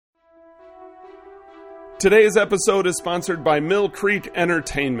Today's episode is sponsored by Mill Creek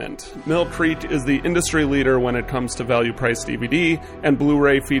Entertainment. Mill Creek is the industry leader when it comes to value-priced DVD and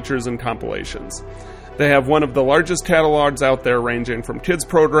Blu-ray features and compilations. They have one of the largest catalogs out there, ranging from kids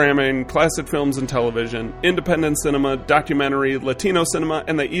programming, classic films and television, independent cinema, documentary, Latino cinema,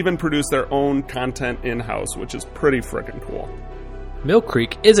 and they even produce their own content in-house, which is pretty frickin' cool. Mill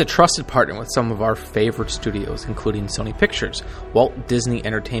Creek is a trusted partner with some of our favorite studios, including Sony Pictures, Walt Disney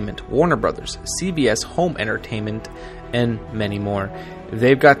Entertainment, Warner Brothers, CBS Home Entertainment, and many more.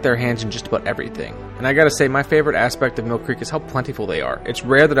 They've got their hands in just about everything. And I gotta say, my favorite aspect of Mill Creek is how plentiful they are. It's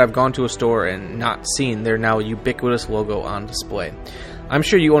rare that I've gone to a store and not seen their now ubiquitous logo on display. I'm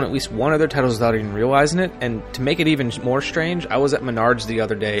sure you own at least one of their titles without even realizing it, and to make it even more strange, I was at Menards the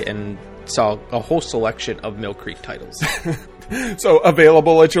other day and saw a whole selection of Mill Creek titles. So,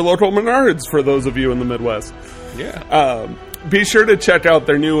 available at your local Menards for those of you in the Midwest. Yeah. Be sure to check out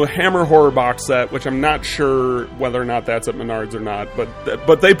their new Hammer Horror box set, which I'm not sure whether or not that's at Menards or not,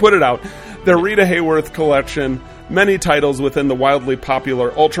 but they put it out. Their Rita Hayworth collection, many titles within the wildly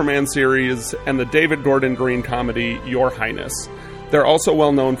popular Ultraman series, and the David Gordon Green comedy Your Highness. They're also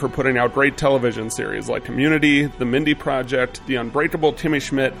well known for putting out great television series like Community, The Mindy Project, The Unbreakable Kimmy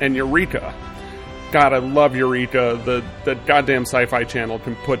Schmidt, and Eureka. God, I love Eureka. The goddamn Sci-Fi Channel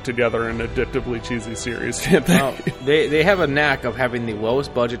can put together an addictively cheesy series, can't they? Well, they have a knack of having the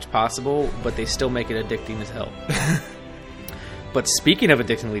lowest budgets possible, but they still make it addicting as hell. But speaking of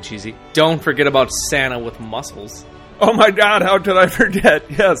addictingly cheesy, don't forget about Santa with muscles. Oh my God, how could I forget?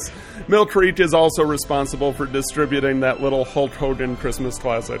 Yes, Mill Creek is also responsible for distributing that little Hulk Hogan Christmas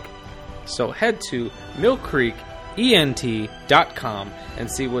classic. So head to millcreekent.com and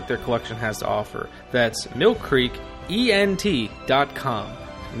see what their collection has to offer. That's millcreekent.com.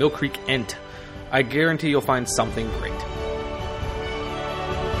 Mill Creek Ent. I guarantee you'll find something great.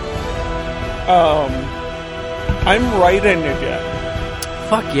 I'm writing again.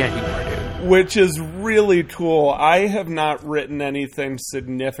 Fuck yeah, you are, dude. Which is really cool. I have not written anything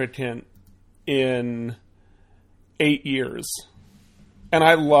significant in 8 years. And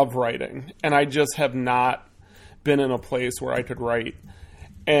I love writing. And I just have not been in a place where I could write.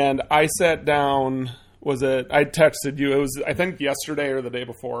 And I sat down, I texted you, it was, I think, yesterday or the day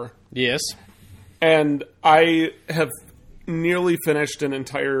before. Yes. And I have nearly finished an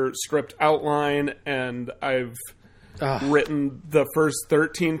entire script outline, and I've written the first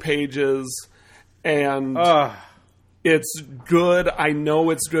 13 pages, and it's good. I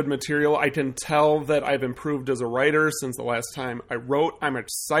know it's good material. I can tell that I've improved as a writer since the last time I wrote. I'm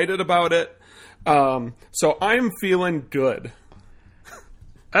excited about it. So I'm feeling good.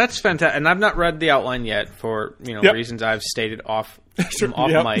 That's fantastic. And I've not read the outline yet for reasons I've stated off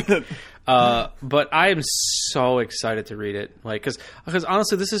mic. But I am so excited to read it. Because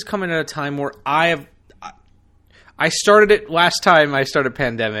honestly, this is coming at a time where I started it last time I started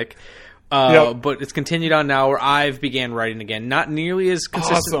Pandemic. But it's continued on now where I've began writing again. Not nearly as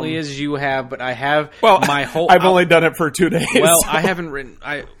consistently as you have, but I have my whole... I've only done it for 2 days. Well, I haven't written...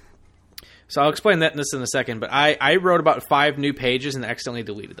 So I'll explain this in a second, but I wrote about 5 new pages and accidentally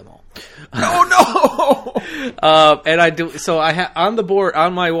deleted them all. Oh no! And on the board,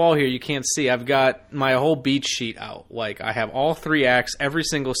 on my wall here, you can't see, I've got my whole beat sheet out. Like, I have all 3 acts, every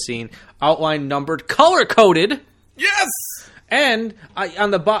single scene, outline numbered, color-coded. Yes! And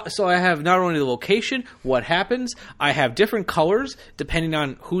on the bottom, so I have not only the location, what happens, I have different colors depending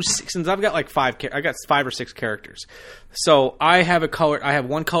on since I've got like 5 or 6 characters. So I have a color. I have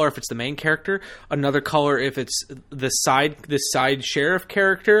one color if it's the main character, another color if it's the side sheriff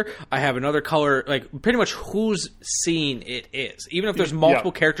character. I have another color, like pretty much whose scene it is. Even if there's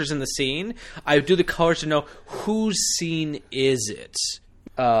multiple characters in the scene, I do the colors to know whose scene is it.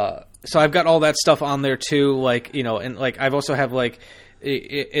 So I've got all that stuff on there too, and I've also have I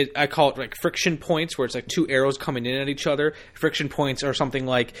call it like friction points, where it's like 2 arrows coming in at each other. Friction points are something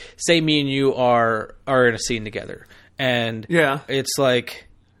like, say me and you are in a scene together, and it's like,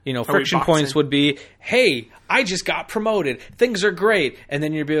 friction points would be, hey, I just got promoted, things are great, and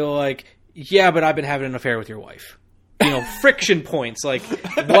then you'd be like, yeah, but I've been having an affair with your wife. Friction points, like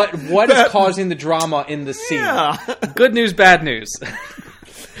what is causing the drama in the scene? Yeah. Good news, bad news.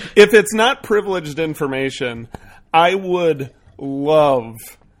 If it's not privileged information, I would love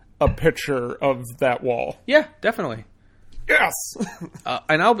a picture of that wall. Yeah, definitely. Yes.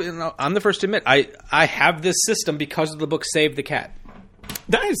 And I'm the first to admit, I have this system because of the book Save the Cat.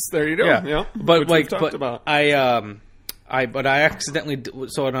 Nice. There you go. Yeah. But about. But I accidentally,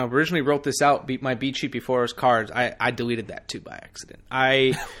 so when I originally wrote this out, my beat sheet before it was cards, I deleted that too by accident.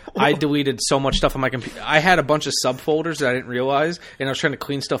 I deleted so much stuff on my computer. I had a bunch of subfolders that I didn't realize, and I was trying to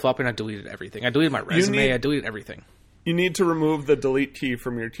clean stuff up, and I deleted everything. I deleted my resume. I deleted everything. You need to remove the delete key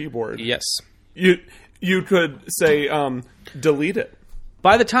from your keyboard. Yes. You could say delete it.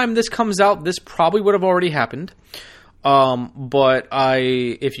 By the time this comes out, this probably would have already happened. But by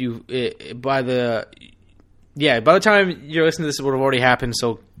the time you're listening to this, it would have already happened,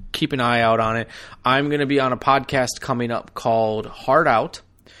 so keep an eye out on it. I'm going to be on a podcast coming up called Hard Out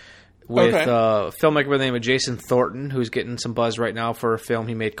with a filmmaker by the name of Jason Thornton, who's getting some buzz right now for a film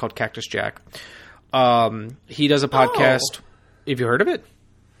he made called Cactus Jack. He does a podcast. Have you heard of it?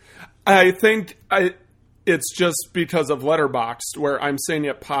 I think it's just because of Letterboxd, where I'm seeing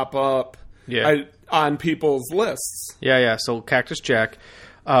it pop up on people's lists. Yeah. So Cactus Jack.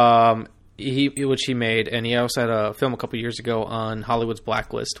 Which he made, and he also had a film a couple years ago on Hollywood's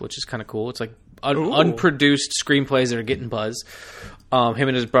Blacklist, which is kind of cool. It's like unproduced screenplays that are getting buzz. Him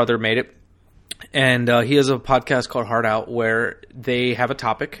and his brother made it, and he has a podcast called Hard Out where they have a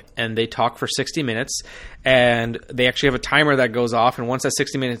topic and they talk for 60 minutes, and they actually have a timer that goes off, and once that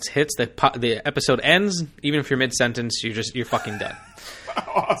 60 minutes hits, the episode ends. Even if you're mid-sentence, you're fucking done.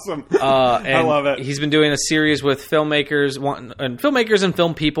 Awesome. I love it. He's been doing a series with filmmakers and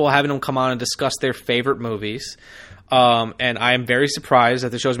film people, having them come on and discuss their favorite movies. And I am very surprised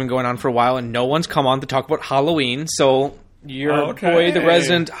that the show's been going on for a while and no one's come on to talk about Halloween. So your boy, the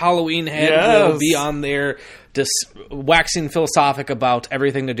resident Halloween head, will be on there just waxing philosophic about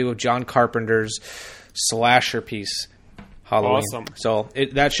everything to do with John Carpenter's slasher piece, Halloween. Awesome. So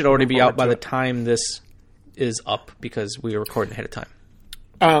that should already be out by the time this is up, because we are recording ahead of time.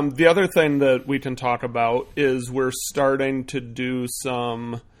 The other thing that we can talk about is we're starting to do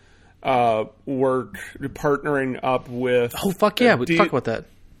some work partnering up with... Oh, fuck yeah. We talk about that.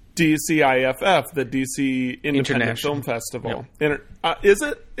 DCIFF, the DC Independent Film Festival. Yep. Is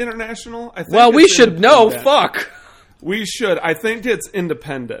it international? I think well, we should know. Fuck. We should. I think it's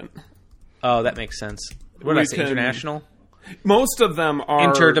independent. Oh, that makes sense. What did I say? International? Most of them are...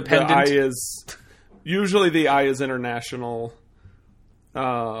 Interdependent? Usually the I is international...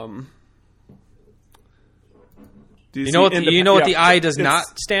 DC you know what the I does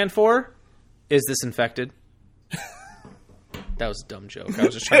not stand for? Is this infected? That was a dumb joke. I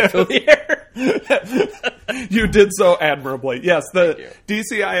was just trying to fill the air. You did so admirably. Yes, the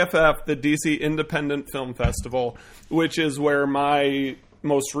DCIFF, the DC Independent Film Festival, which is where my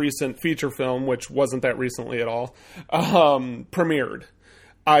most recent feature film, which wasn't that recently at all, premiered.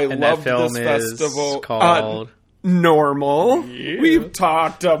 I love this festival. Called Normal. Yeah. We've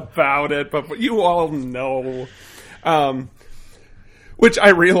talked about it, but you all know. Which I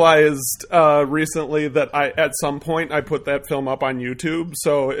realized recently that at some point I put that film up on YouTube.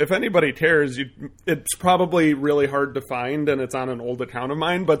 So if anybody cares, it's probably really hard to find, and it's on an old account of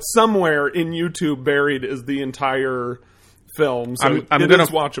mine. But somewhere in YouTube buried is the entire film, so it is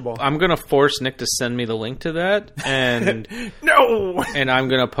watchable. I'm gonna force Nick to send me the link to that, and no, and I'm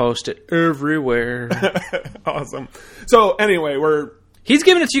gonna post it everywhere. Awesome. So anyway, he's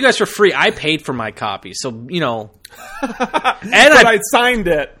giving it to you guys for free. I paid for my copy, so you know. And I signed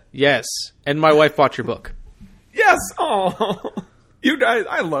it. Yes, and my wife bought your book. Yes. Oh. You guys,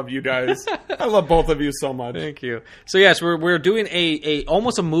 I love you guys. I love both of you so much. Thank you. So yes, we're doing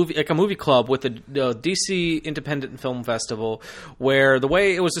almost a movie, like a movie club with the DC Independent Film Festival, where the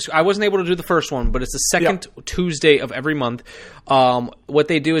way it was, I wasn't able to do the first one, but it's the second Tuesday of every month. What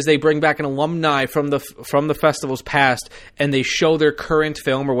they do is they bring back an alumni from the festival's past, and they show their current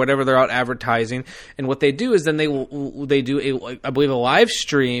film or whatever they're out advertising. And what they do is then they do I believe a live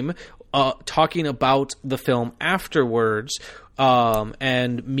stream talking about the film afterwards.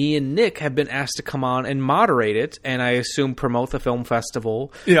 And me and Nick have been asked to come on and moderate it, and I assume promote the film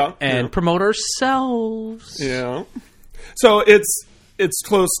festival, and promote ourselves. Yeah. So it's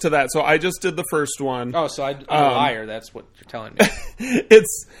close to that. So I just did the first one. Oh, so I'm a liar. That's what you're telling me.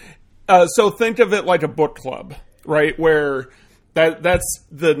 It's so think of it like a book club, right? Where that's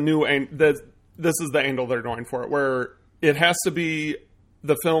the new this is the angle they're going for it, where it has to be.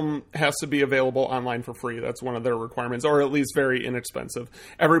 The film has to be available online for free. That's one of their requirements, or at least very inexpensive.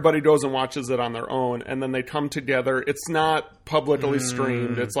 Everybody goes and watches it on their own, and then they come together. It's not publicly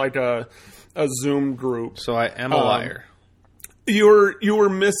streamed. It's like a Zoom group. So I am a liar. You were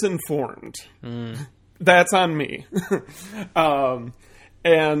misinformed. That's on me.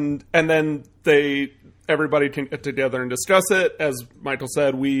 And then everybody can get together and discuss it. As Michael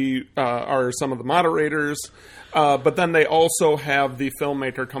said, we are some of the moderators. But then they also have the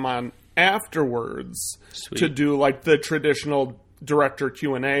filmmaker come on afterwards Sweet. to do like the traditional director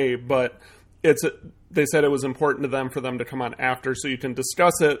Q&A, but they said it was important to them for them to come on after so you can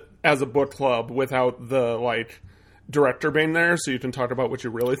discuss it as a book club without the like director being there, so you can talk about what you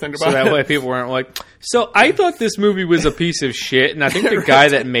really think about So that it. way people weren't like, so I thought this movie was a piece of shit, and I think the guy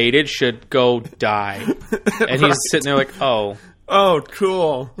that made it should go die. And he's sitting there like, oh,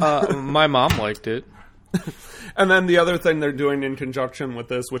 cool. my mom liked it. And then the other thing they're doing in conjunction with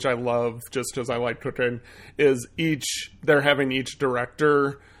this, which I love just because I like cooking, is they're having each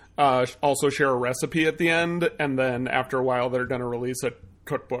director also share a recipe at the end, and then after a while they're going to release a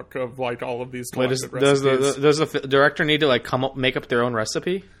cookbook of like all of these collected recipes. Does the director need to like make up their own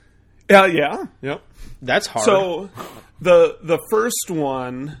recipe? Yeah. Yep. That's hard. So the first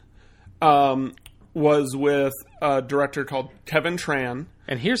one was with a director called Kevin Tran.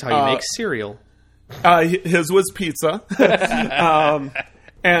 And here's how you make cereal. His was pizza.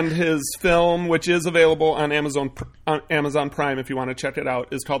 And his film, which is available on Amazon Prime if you want to check it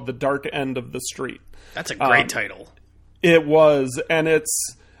out, is called The Dark End of the Street. That's a great title. It was, and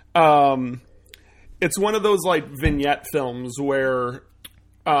it's one of those like vignette films where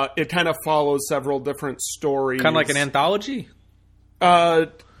it kind of follows several different stories. Kind of like an anthology?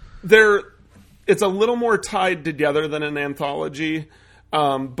 It's a little more tied together than an anthology,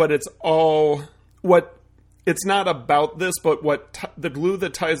 but it's all it's not about this, but the glue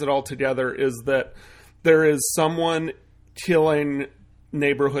that ties it all together is that there is someone killing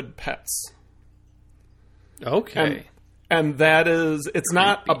neighborhood pets. Okay. And that is, it's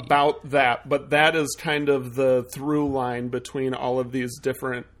not about that, but that is kind of the through line between all of these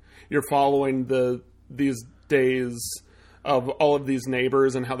different, you're following these days of all of these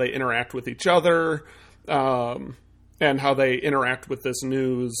neighbors and how they interact with each other, and how they interact with this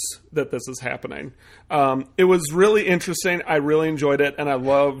news that this is happening. It was really interesting. I really enjoyed it, and I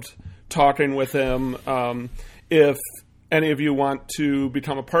loved talking with him. If any of you want to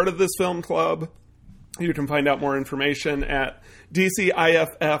become a part of this film club, you can find out more information at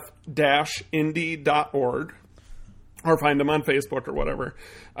dciff-indie.org or find them on Facebook or whatever.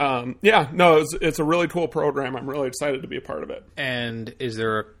 It's a really cool program. I'm really excited to be a part of it. And is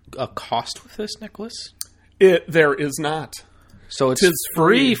there a cost with this, Nicholas? There is not. So it's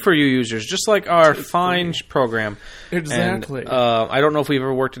free for you users, just like our fine program. Exactly. And, I don't know if we've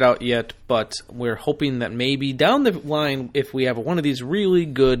ever worked it out yet, but we're hoping that maybe down the line, if we have one of these really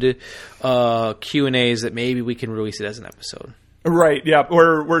good Q&As, that maybe we can release it as an episode. Right, yeah.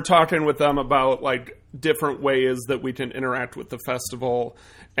 We're talking with them about like different ways that we can interact with the festival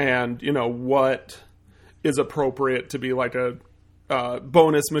and, what is appropriate to be like a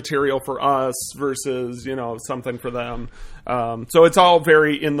bonus material for us versus, something for them. So it's all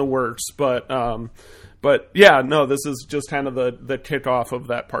very in the works, but yeah, no, this is just kind of the kickoff of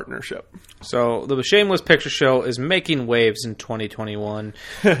that partnership. So the Shameless Picture Show is making waves in 2021.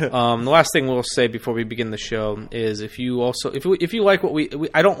 The last thing we'll say before we begin the show is if you like what we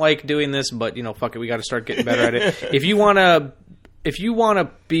I don't like doing this, but fuck it, we got to start getting better at it. If you want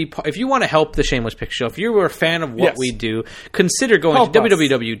to help the Shameless Picture Show, if you're a fan of what we do, consider going to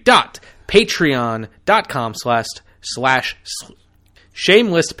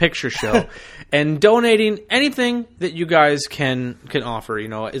www.patreon.com/Shameless Picture Show and donating anything that you guys can offer.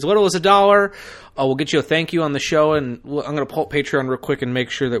 As little as $1, we'll get you a thank you on the show, and I'm going to pull up Patreon real quick and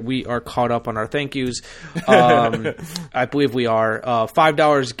make sure that we are caught up on our thank yous. I believe we are.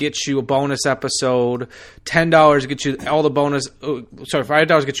 $5 gets you a bonus episode. $10 gets you all the bonus.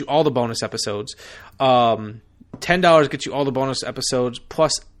 $5 gets you all the bonus episodes. $10 gets you all the bonus episodes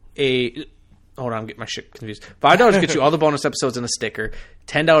plus a. Hold on, I'm getting my shit confused. $5 gets you all the bonus episodes and a sticker.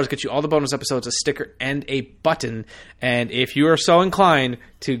 $10 gets you all the bonus episodes, a sticker, and a button. And if you are so inclined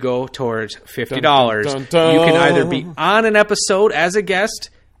to go towards $50, you can either be on an episode as a guest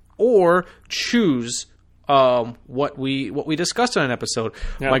or choose what we discussed on an episode.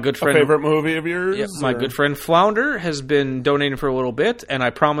 Yeah, my good friend, a favorite movie of yours? Yeah, my good friend Flounder has been donating for a little bit, and I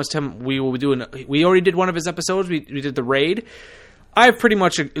promised him we will be doing. We already did one of his episodes. We did the raid. I've pretty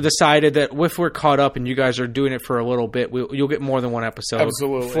much decided that if we're caught up and you guys are doing it for a little bit, you'll get more than one episode.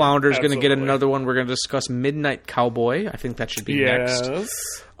 Absolutely. Flounder's going to get another one. We're going to discuss Midnight Cowboy. I think that should be next.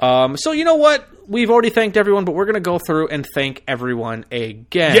 So you know what? We've already thanked everyone, but we're going to go through and thank everyone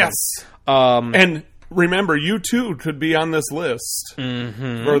again. Yes. And remember, you too could be on this list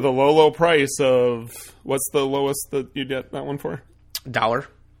for the low price of, what's the lowest that you get that one for? $1.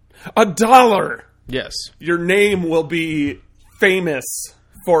 $1. Yes. Your name will be famous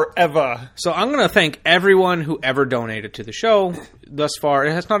forever. So I'm going to thank everyone who ever donated to the show thus far.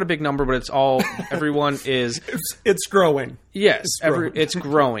 It's not a big number, but it's all, everyone is... It's growing. Yes, it's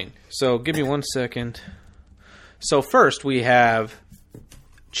growing. So give me 1 second. So first we have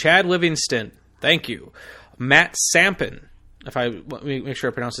Chad Livingston. Thank you. Matt Sampin. Let me make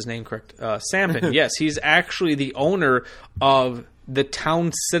sure I pronounce his name correct. Sampin. Yes, he's actually the owner of the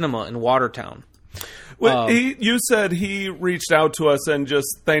Town Cinema in Watertown. Well, you said he reached out to us and just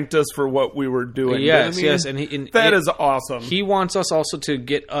thanked us for what we were doing. Yes, yes, that is awesome. He wants us also to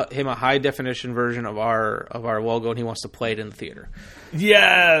get him a high definition version of our logo, and he wants to play it in the theater.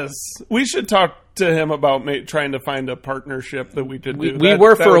 Yes, we should talk to him about trying to find a partnership that we could do. We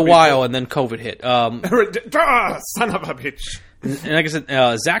were for a while, and then COVID hit. Son of a bitch! And like I said,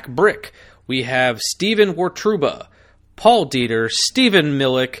 Zach Brick. We have Stephen Wartruba, Paul Dieter, Stephen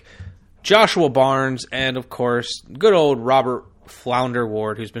Millick, Joshua Barnes, and, of course, good old Robert Flounder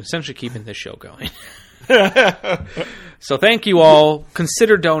Ward, who's been essentially keeping this show going. So thank you all.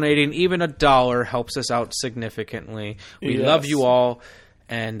 Consider donating. Even $1 helps us out significantly. We love you all.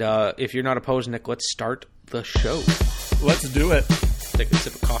 And if you're not opposed, Nick, let's start the show. Let's do it. Take a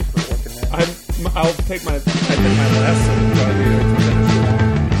sip of coffee for working there. I'll take my last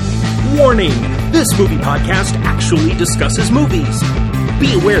sip. Warning! This movie podcast actually discusses movies.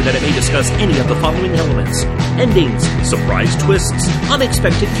 Be aware that it may discuss any of the following elements: endings, surprise twists,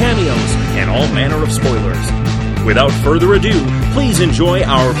 unexpected cameos, and all manner of spoilers. Without further ado, please enjoy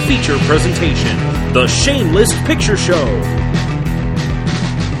our feature presentation, The Shameless Picture Show.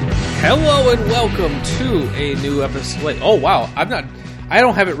 Hello and welcome to a new episode. Oh wow, I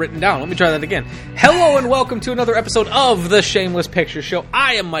don't have it written down. Let me try that again. Hello and welcome to another episode of The Shameless Picture Show.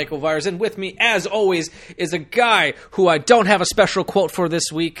 I am Michael Vyers, and with me, as always, is a guy who I don't have a special quote for this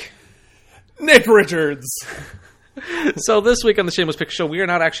week. Nick Richards. So this week on The Shameless Picture Show, we are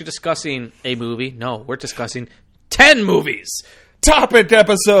not actually discussing a movie. No, we're discussing 10 movies. Topic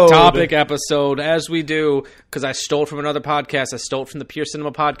episode, as we do, because I stole it from another podcast. I stole it from the Pure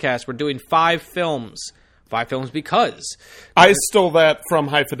Cinema podcast. We're doing 5 films. 5 films because... I stole that from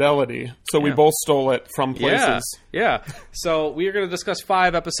High Fidelity, so we both stole it from places. Yeah. So we are going to discuss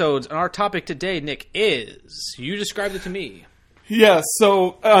 5 episodes, and our topic today, Nick, is... You described it to me. Yeah,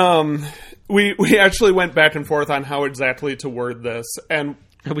 so we actually went back and forth on how exactly to word this, and...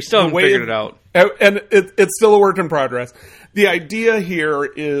 We still haven't figured it out. And it's still a work in progress. The idea here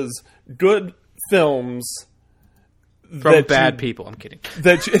is good films... From bad people. I'm kidding.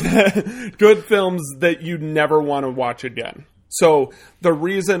 Good films that you never want to watch again. So the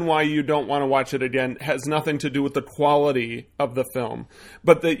reason why you don't want to watch it again has nothing to do with the quality of the film,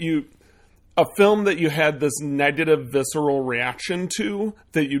 but that a film that you had this negative visceral reaction to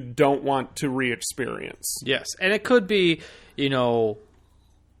that you don't want to re-experience. Yes. And it could be, it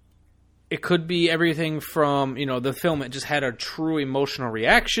could be everything from, the film it just had a true emotional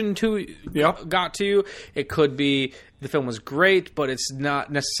reaction to, got to you. It could be the film was great, but it's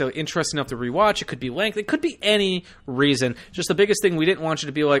not necessarily interesting enough to rewatch. It could be length. It could be any reason. Just the biggest thing, we didn't want you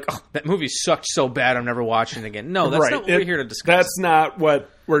to be like, oh, that movie sucked so bad, I'm never watching it again. No, that's not what we're here to discuss. That's not what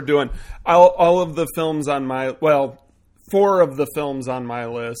we're doing. All of the films on 4 of the films on my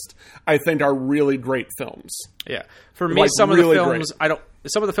list, I think, are really great films. Yeah. For me, some of the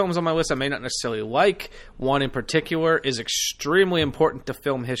films on my list I may not necessarily like. One in particular is extremely important to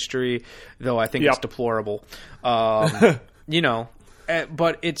film history, though I think it's deplorable. But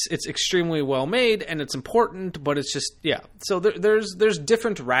it's extremely well made and it's important, but it's just So there's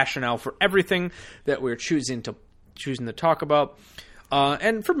different rationale for everything that we're choosing to talk about.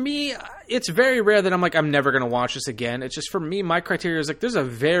 And for me, it's very rare that I'm never going to watch this again. It's just, for me, my criteria is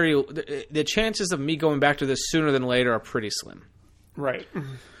the chances of me going back to this sooner than later are pretty slim. Right.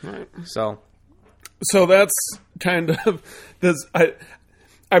 So that's kind of this.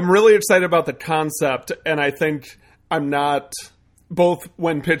 I'm really excited about the concept, and I think I'm not, both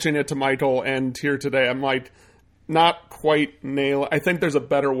when pitching it to Michael and here today, I'm not quite nail. I think there's a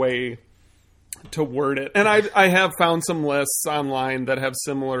better way to word it. And I have found some lists online that have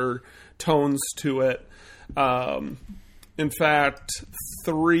similar tones to it. In fact,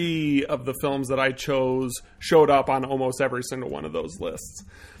 3 of the films that I chose showed up on almost every single one of those lists.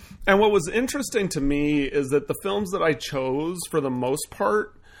 And what was interesting to me is that the films that I chose, for the most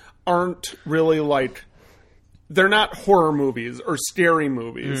part, aren't really they're not horror movies or scary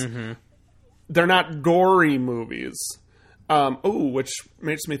movies. Mm-hmm. They're not gory movies. Which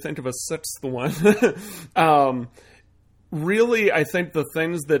makes me think of a 6th one. Really, I think the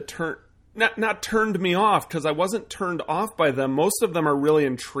things that not turned me off, because I wasn't turned off by them. Most of them are really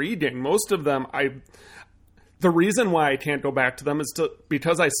intriguing. Most of them, the reason why I can't go back to them is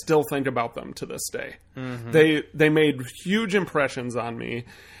because I still think about them to this day. Mm-hmm. They made huge impressions on me,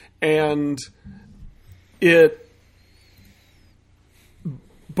 and it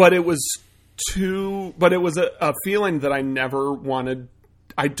was a feeling that I never wanted.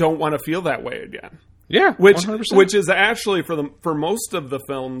 I don't want to feel that way again. Yeah, which 100%. which is actually for most of the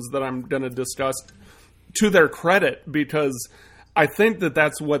films that I'm going to discuss, to their credit, because I think that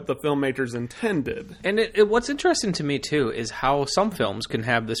that's what the filmmakers intended. And what's interesting to me too is how some films can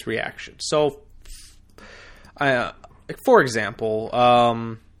have this reaction. So, for example,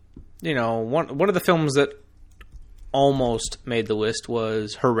 one of the films that almost made the list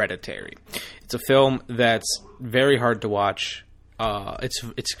was Hereditary. It's a film that's very hard to watch. It's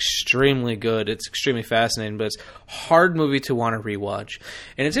extremely good. It's extremely fascinating, but it's a hard movie to want to rewatch.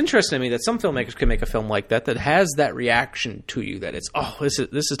 And it's interesting to me that some filmmakers can make a film like that has that reaction to you, that it's,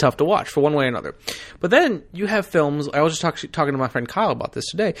 this is tough to watch for one way or another. But then you have films, I was just talking to my friend Kyle about this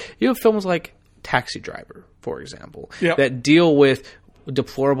today, you have films like Taxi Driver, for example, that deal with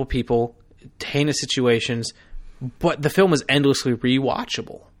deplorable people, heinous situations, but the film is endlessly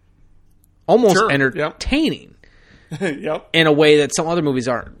rewatchable. Almost entertaining. Yep. In a way that some other movies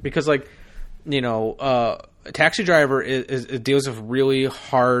aren't, because Taxi Driver it deals with really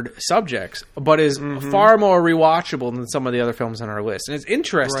hard subjects, but is far more rewatchable than some of the other films on our list. And it's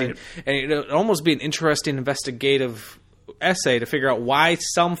interesting, and it'll almost be an interesting investigative essay to figure out why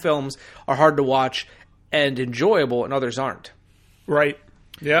some films are hard to watch and enjoyable and others aren't. Right.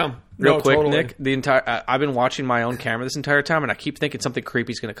 Yeah. Real quick, totally. Nick, I've been watching my own camera this entire time, and I keep thinking something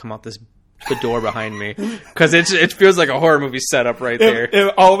creepy is going to come out the door behind me, because it feels like a horror movie setup right there.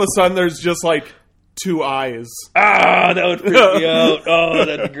 If all of a sudden there's just like two eyes. Ah, that would freak me out. Oh,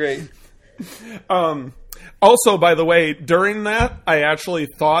 that'd be great. Also, by the way, during that, I actually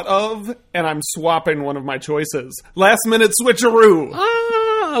thought of, and I'm swapping one of my choices. Last minute switcheroo.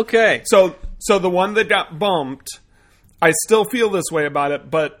 Ah, okay. So the one that got bumped, I still feel this way about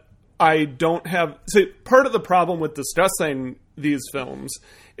it, but I don't have... See, part of the problem with discussing these films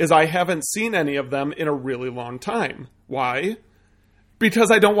is I haven't seen any of them in a really long time. Why?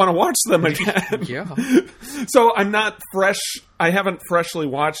 Because I don't want to watch them again. Yeah. So I'm not fresh. I haven't freshly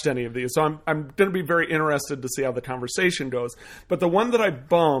watched any of these. So I'm going to be very interested to see how the conversation goes. But the one that I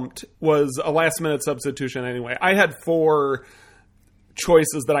bumped was a last minute substitution anyway. I had 4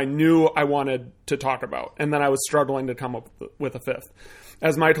 choices that I knew I wanted to talk about, and then I was struggling to come up with a 5th.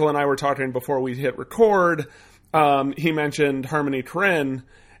 As Michael and I were talking before we hit record, he mentioned Harmony Korine,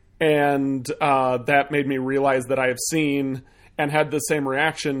 and that made me realize that I have seen and had the same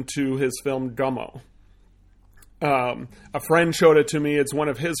reaction to his film Gummo. A friend showed it to me. It's one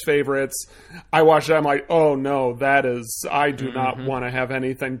of his favorites. I watched it. I'm like, oh no, I do not want to have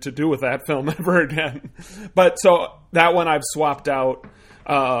anything to do with that film ever again. But so that one I've swapped out.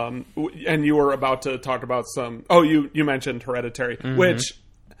 And you were about to talk about you mentioned Hereditary, which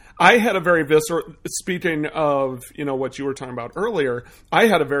I had a very visceral, speaking of, what you were talking about earlier, I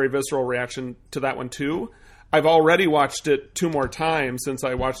had a very visceral reaction to that one too. I've already watched it 2 more times since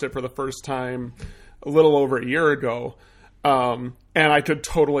I watched it for the first time a little over a year ago. And I could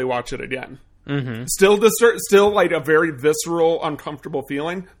totally watch it again. Mm-hmm. Still like a very visceral, uncomfortable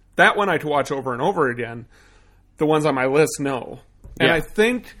feeling. That one I could watch over and over again. The ones on my list, no. And I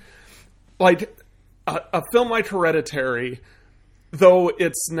think, like, a film like Hereditary, though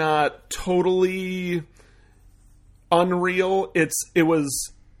it's not totally unreal, it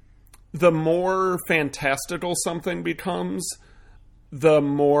was... The more fantastical something becomes, the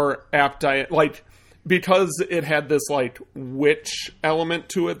more apt because it had this, like, witch element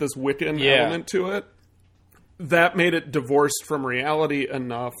to it, this Wiccan element to it, that made it divorced from reality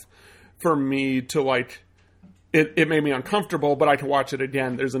enough for me to, like... It made me uncomfortable, but I can watch it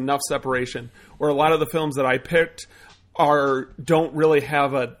again. There's enough separation. Where a lot of the films that I picked don't really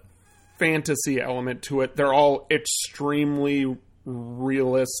have a fantasy element to it. They're all extremely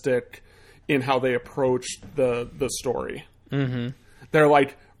realistic in how they approach the story. Mm-hmm. They're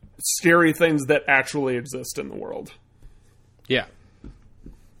like scary things that actually exist in the world. Yeah.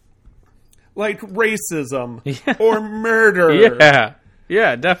 Like racism or murder. Yeah.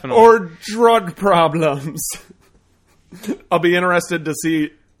 Yeah, definitely. Or drug problems. I'll be interested to see,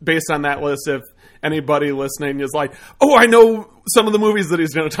 based on that list, if anybody listening is like, oh, I know some of the movies that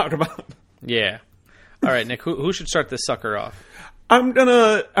he's going to talk about. Yeah. All right, Nick, who should start this sucker off? I'm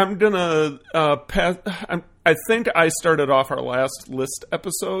gonna pass. I think I started off our last list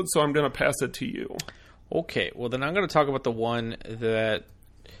episode, so I'm gonna pass it to you. Okay, well then I'm gonna talk about the one that,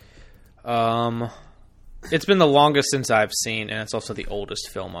 It's been the longest since I've seen, and it's also the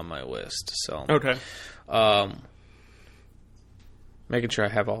oldest film on my list. So Okay. Making sure I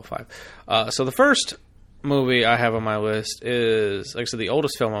have all 5. So the first movie I have on my list is, like I said, the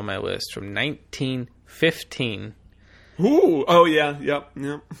oldest film on my list from 1915. Ooh. Oh, yeah. Yep.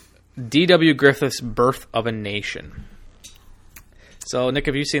 D.W. Griffith's Birth of a Nation. So, Nick,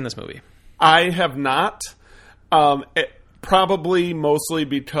 have you seen this movie? I have not. Probably mostly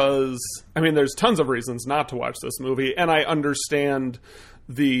because, there's tons of reasons not to watch this movie, and I understand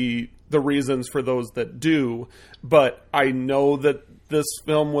the reasons for those that do, but I know that this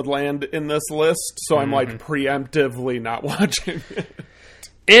film would land in this list, so I'm preemptively not watching it.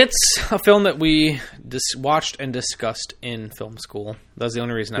 It's a film that we watched and discussed in film school. That's the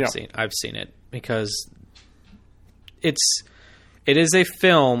only reason I've seen it, because it is a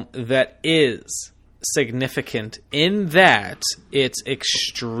film that is significant in that it's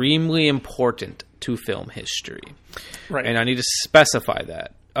extremely important to film history. Right. And I need to specify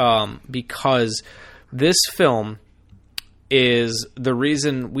that because this film is the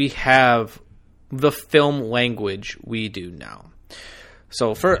reason we have the film language we do now.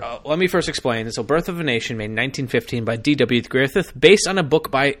 So let me first explain. So Birth of a Nation, made in 1915 by D.W. Griffith, based on a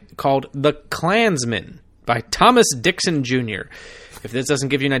book called The Klansman by Thomas Dixon Jr. If this doesn't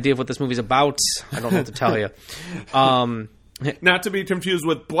give you an idea of what this movie's about, I don't know what to tell you. Not to be confused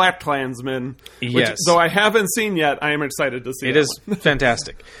with Black Klansman, which, yes. though I haven't seen yet, I am excited to see it. It is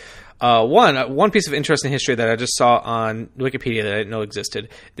fantastic. One piece of interesting history that I just saw on Wikipedia that I didn't know existed.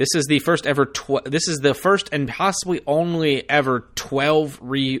 This is the first ever. This is the first and possibly only ever 12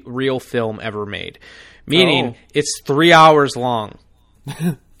 reel film ever made, meaning it's 3 hours long.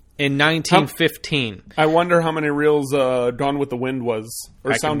 In 1915. I wonder how many reels Gone with the Wind was,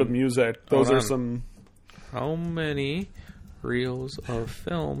 or Sound of Music. Those are some. How many reels of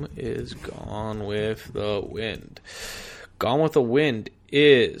film is Gone with the Wind? Gone with the Wind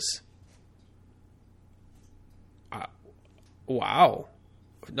is. Wow.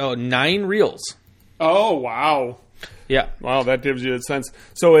 No, 9 reels. Oh, wow. Yeah. Wow, that gives you a sense.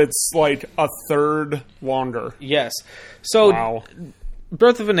 So it's like a third longer. Yes. So, wow.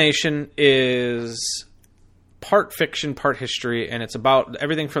 Birth of a Nation is part fiction, part history, and it's about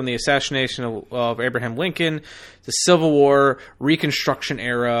everything from the assassination of Abraham Lincoln, the Civil War, Reconstruction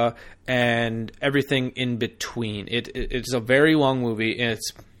era, and everything in between. It's a very long movie, and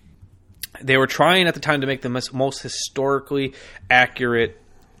they were trying at the time to make the most historically accurate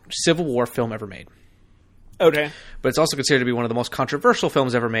Civil War film ever made. Okay. But it's also considered to be one of the most controversial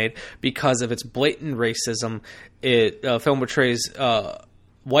films ever made because of its blatant racism. Film portrays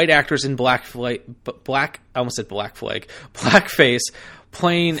white actors in blackface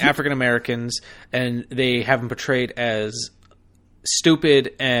playing African Americans, and they have them portrayed as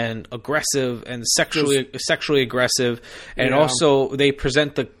stupid and aggressive and sexually aggressive, and also they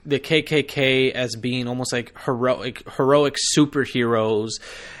present the KKK as being almost like heroic superheroes.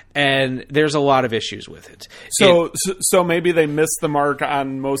 And there's a lot of issues with it. So maybe they missed the mark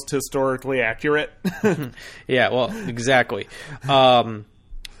on most historically accurate. Yeah, well, exactly. And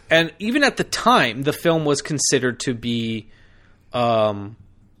even at the time, the film was considered to be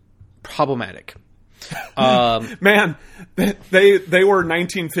problematic. Man, they were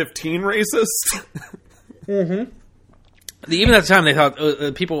 1915 racist. Mm-hmm. Even at the time, they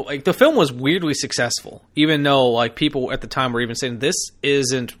thought people the film was weirdly successful, even though people at the time were even saying this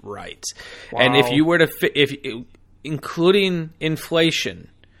isn't right. Wow. And if you were to including inflation,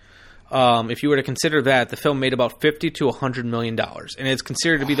 if you were to consider that, the film made about $50 to $100 million, and it's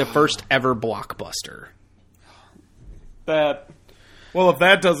considered to be the first ever blockbuster. If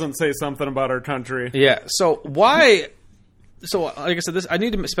that doesn't say something about our country, yeah. So why? So, like I said, I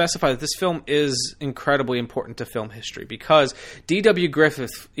need to specify that this film is incredibly important to film history because D.W.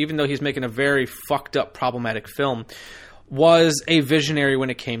 Griffith, even though he's making a very fucked up, problematic film, was a visionary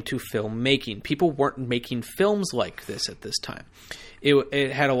when it came to filmmaking. People weren't making films like this at this time.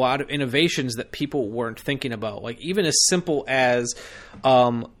 It had a lot of innovations that people weren't thinking about, like even as simple as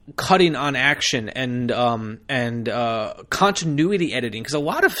cutting on action and continuity editing. Because a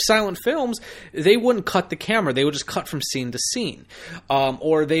lot of silent films, they wouldn't cut the camera; they would just cut from scene to scene,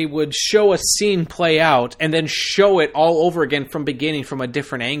 or they would show a scene play out and then show it all over again from beginning from a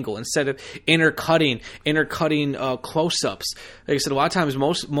different angle instead of intercutting close-ups. Like I said, a lot of times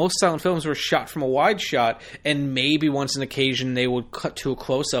most silent films were shot from a wide shot, and maybe once an occasion they would cut to a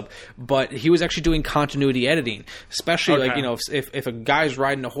close-up, but he was actually doing continuity editing, especially if a guy's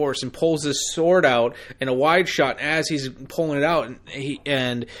riding a horse horse and pulls his sword out in a wide shot as he's pulling it out,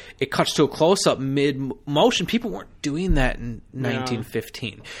 and it cuts to a close-up mid-motion. People weren't doing that in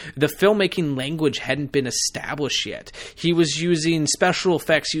 1915. The filmmaking language hadn't been established yet. He was using special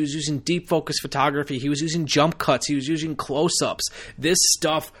effects. He was using deep focus photography. He was using jump cuts. He was using close-ups. This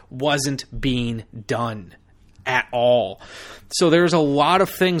stuff wasn't being done at all. So there's a lot of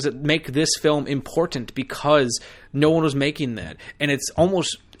things that make this film important because no one was making that. And it's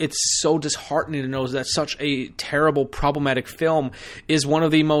so disheartening to know that such a terrible, problematic film is one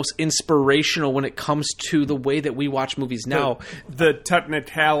of the most inspirational when it comes to the way that we watch movies now. The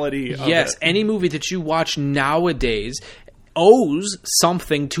technicality of it. Any movie that you watch nowadays owes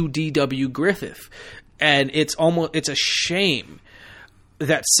something to D.W. Griffith. And it's a shame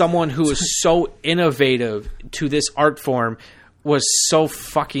that someone who is so innovative to this art form was so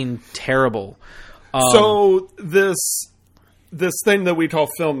fucking terrible. So this thing that we call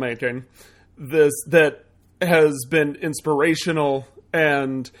filmmaking, that has been inspirational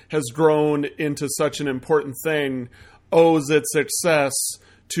and has grown into such an important thing, owes its success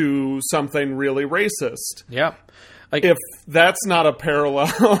to something really racist. Yeah. Like, if that's not a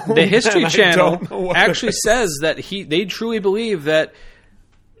parallel, the History Channel actually says that they truly believe that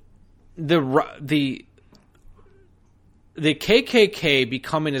the KKK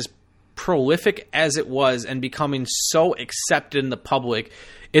becoming as prolific as it was and becoming so accepted in the public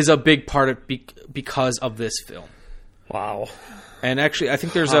is a big part of because of this film. Wow. And actually, I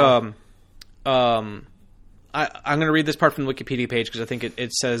think there's I'm going to read this part from the Wikipedia page because I think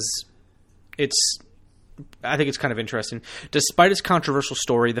it says I think it's kind of interesting. Despite its controversial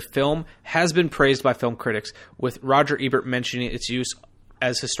story, the film has been praised by film critics, with Roger Ebert mentioning its use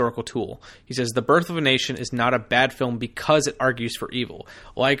as historical tool. He says, The Birth of a Nation is not a bad film because it argues for evil.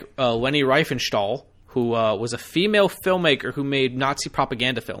 Like Leni Riefenstahl, who was a female filmmaker who made Nazi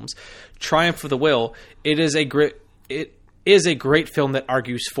propaganda films, Triumph of the Will, it is a great film that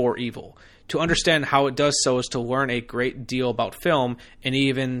argues for evil. To understand how it does so is to learn a great deal about film and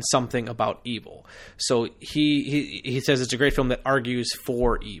even something about evil. So he says it's a great film that argues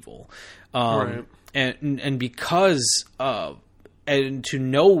for evil. Right. And because and to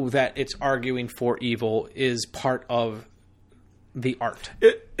know that it's arguing for evil is part of the art.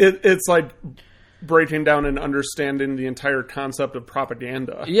 It's like breaking down and understanding the entire concept of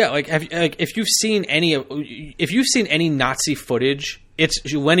propaganda. Yeah, if you've seen any Nazi footage, it's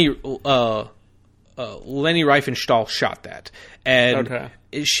Leni Riefenstahl shot that, and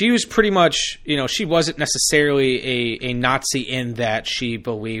she was pretty much, she wasn't necessarily a Nazi in that she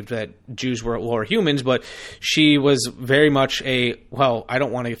believed that Jews were lower humans, but she was very much I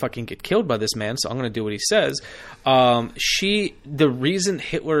don't want to fucking get killed by this man, so I'm going to do what he says. The reason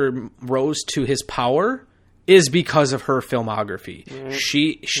Hitler rose to his power is because of her filmography.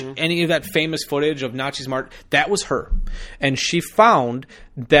 Any of that famous footage of Nazis march, that was her. And she found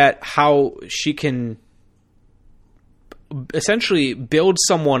that how she can essentially build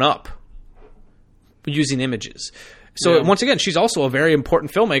someone up using images. So once again, she's also a very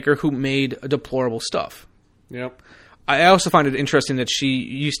important filmmaker who made deplorable stuff. Yep. I also find it interesting that she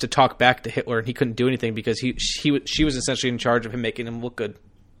used to talk back to Hitler and he couldn't do anything because she was essentially in charge of him making him look good.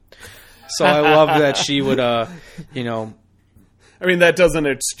 So I love that she would, I mean, that doesn't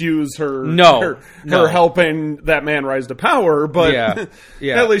excuse her. No. Her helping that man rise to power, but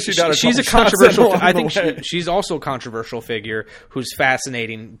yeah. At least she got she's a controversial. I think she's also a controversial figure who's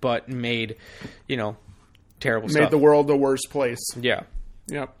fascinating, but made, terrible stuff. Made the world a worse place. Yeah.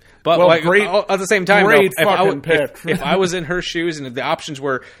 Yep. But great, at the same time, if I was in her shoes and the options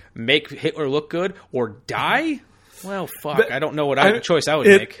were make Hitler look good or die. Well, fuck. I don't know what choice I would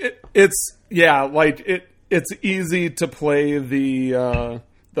make. It's easy to play the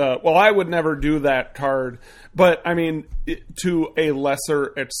I would never do that card, but I mean, to a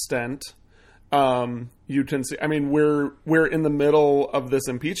lesser extent, you can see. I mean, we're in the middle of this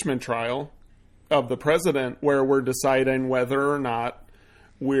impeachment trial of the president, where we're deciding whether or not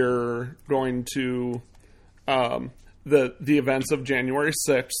we're going to the events of January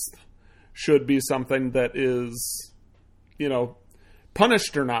 6th should be something that is,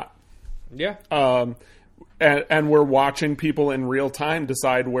 punished or not. Yeah. And we're watching people in real time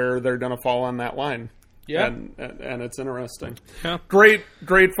decide where they're going to fall on that line. Yeah. And it's interesting. Yeah. Great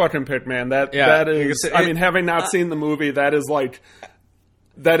fucking pick, man. That is, having not seen the movie, that is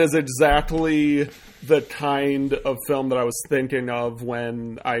exactly the kind of film that I was thinking of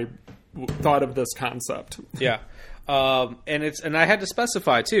when I thought of this concept. Yeah. And I had to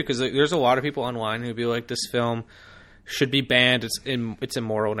specify too, because there's a lot of people online who'd be like, this film should be banned. It's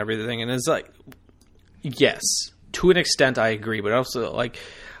immoral and everything. And it's like, yes, to an extent, I agree, but also like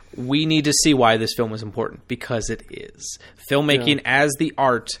we need to see why this film is important because it is. Filmmaking as the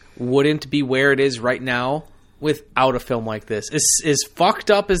art wouldn't be where it is right now without a film like this. As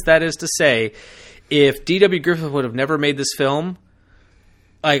fucked up as that is to say, if D.W. Griffith would have never made this film,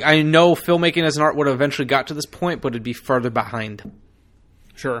 like I know filmmaking as an art would have eventually got to this point, but it'd be further behind.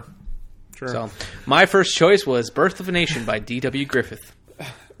 Sure. So my first choice was Birth of a Nation by D.W. Griffith.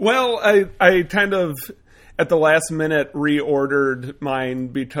 Well, I kind of at the last minute reordered mine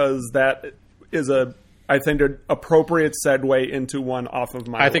because that is I think an appropriate segue into one off of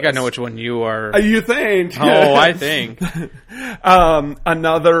my I think list. I know which one you are. You think? Oh, I think.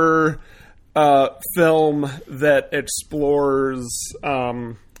 Another film that explores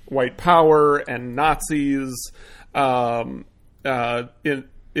white power and Nazis.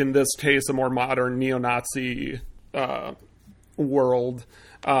 In this case, a more modern neo-Nazi world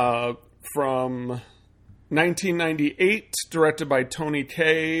from 1998, directed by Tony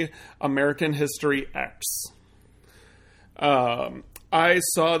Kaye, American History X. I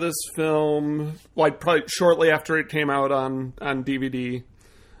saw this film like probably shortly after it came out on DVD.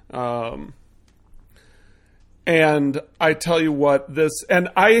 And I tell you what, and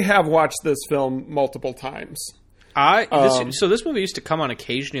I have watched this film multiple times. So this movie used to come on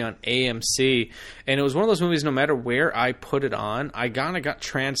occasionally on AMC, and it was one of those movies, no matter where I put it on, I kind of got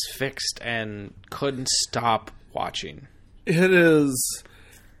transfixed and couldn't stop watching. It is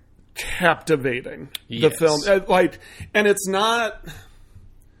captivating, yes. The film. And it's not...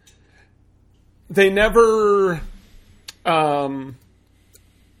 They never...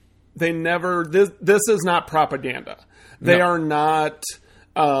 This is not propaganda. They are not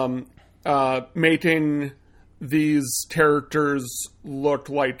making these characters look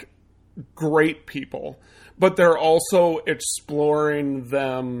like great people, but they're also exploring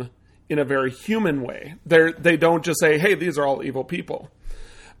them in a very human way. They don't just say, hey, these are all evil people.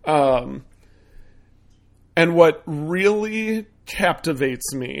 And what really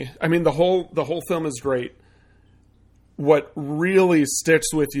captivates me, I mean, the whole film is great. What really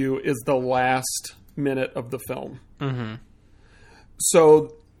sticks with you is the last minute of the film. Mm-hmm.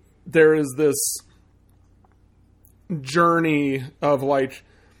 So there is this journey of like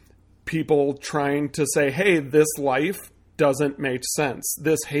people trying to say, hey, this life doesn't make sense.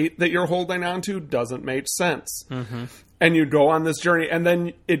 This hate that you're holding on to doesn't make sense. Mm-hmm. And you go on this journey, and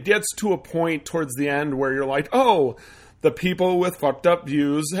then it gets to a point towards the end where you're like, oh, the people with fucked up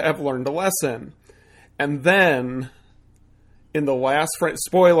views have learned a lesson. And then in the last frame,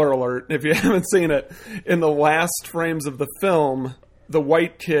 spoiler alert, if you haven't seen it, in the last frames of the film, the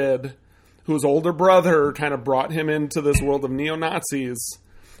white kid whose older brother kind of brought him into this world of neo-Nazis,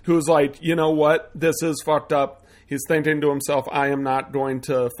 who's like, you know what, this is fucked up. He's thinking to himself, I am not going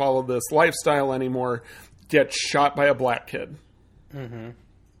to follow this lifestyle anymore, gets shot by a black kid. Mm-hmm.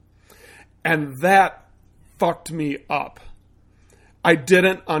 And that fucked me up. I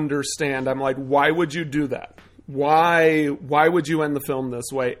didn't understand. I'm like, why would you do that? Why would you end the film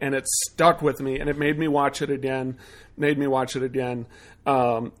this way? And it stuck with me, and it made me watch it again.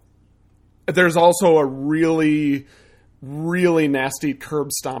 There's also a really, really nasty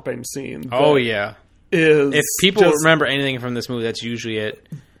curb stomping scene. Oh, yeah. If people remember anything from this movie, that's usually it.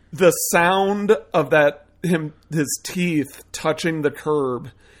 The sound of his teeth touching the curb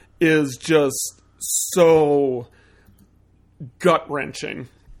is just so gut-wrenching.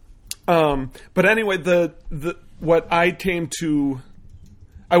 But anyway, what I came to...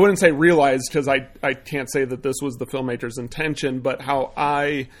 I wouldn't say realized, because I can't say that this was the filmmaker's intention, but how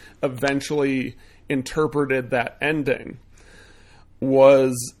I eventually interpreted that ending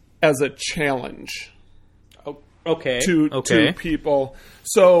was as a challenge. To people.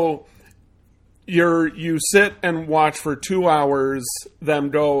 So you sit and watch for 2 hours,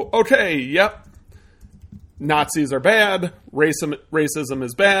 them go, okay, yep, Nazis are bad, racism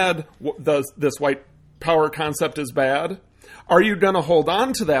is bad, this white power concept is bad. Are you going to hold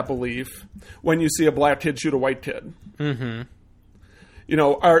on to that belief when you see a black kid shoot a white kid? Mm-hmm. You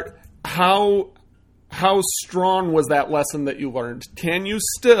know, how strong was that lesson that you learned? Can you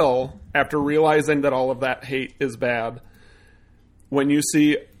still, after realizing that all of that hate is bad, when you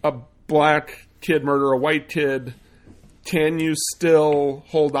see a black kid murder a white kid, can you still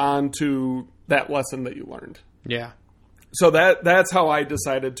hold on to that lesson that you learned? Yeah. So that's how I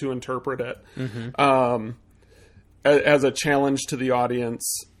decided to interpret it. Mm-hmm. As a challenge to the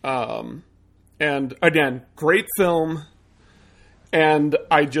audience. And again, great film. And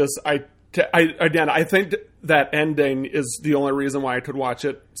I think that ending is the only reason why I could watch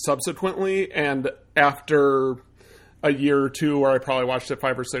it subsequently. And after a year or two where I probably watched it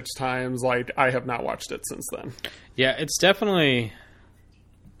 5 or 6 times. Like, I have not watched it since then. Yeah, it's definitely...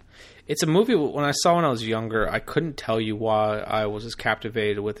 It's a movie, when I saw when I was younger, I couldn't tell you why I was as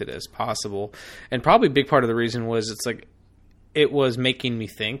captivated with it as possible. And probably a big part of the reason was it's like, it was making me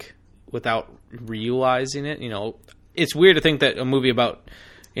think without realizing it. You know, it's weird to think that a movie about,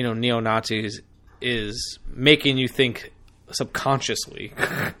 you know, neo-Nazis is making you think subconsciously.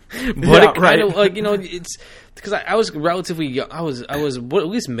 But it kind of, like, you know, it's because I was relatively young. I was at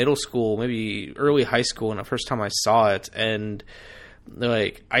least middle school, maybe early high school, and the first time I saw it, and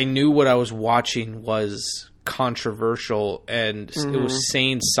like I knew what I was watching was controversial and it was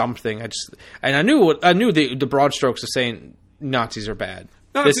saying something. I knew the broad strokes of saying Nazis are bad.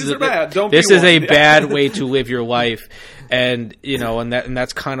 Nazis are bad. This is a bad way to live your life, and you know, and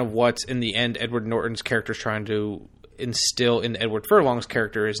that's kind of what in the end Edward Norton's character is trying to instill in Edward Furlong's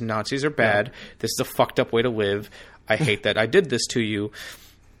character is Nazis are bad. Yeah. This is a fucked up way to live. I hate that I did this to you.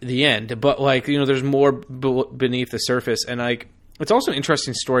 The end, but like, you know, there's more beneath the surface, and like. It's also an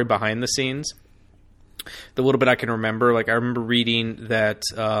interesting story behind the scenes. The little bit I can remember, like I remember reading that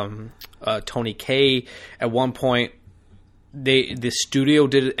Tony Kaye at one point, the studio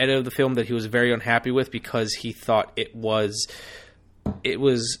did an edit of the film that he was very unhappy with because he thought it was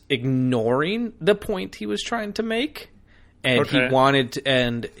ignoring the point he was trying to make. And he wanted to,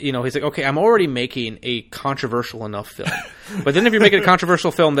 and you know, he's like, okay, I'm already making a controversial enough film, but then if you're making a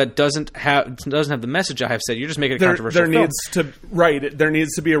controversial film that doesn't have the message I have said, you're just making a controversial film. There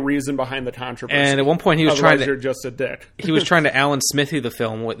needs to be a reason behind the controversy. And at one point, he was trying to. You're just a dick. He was trying to Alan Smithy the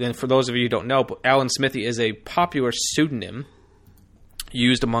film. And for those of you who don't know, Alan Smithy is a popular pseudonym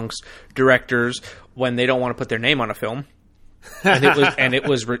used amongst directors when they don't want to put their name on a film, and it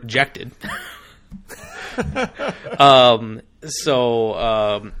was rejected.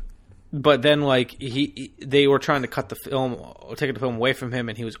 But then like they were trying to cut the film, take the film away from him,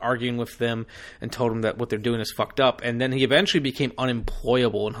 and he was arguing with them and told them that what they're doing is fucked up. And then he eventually became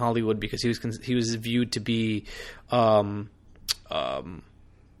unemployable in Hollywood because he was viewed to be hard to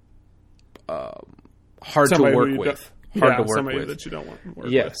work with. Somebody that you don't want to work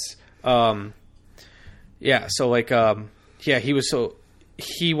with. Yes. Yeah. So like he was so.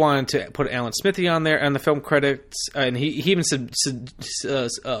 He wanted to put Alan Smithy on there and the film credits, and he even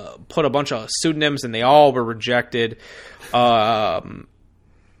put a bunch of pseudonyms, and they all were rejected. Apparently,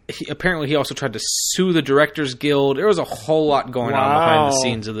 he also tried to sue the Directors Guild. There was a whole lot going on behind the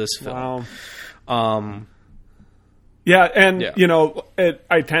scenes of this film. Wow. You know,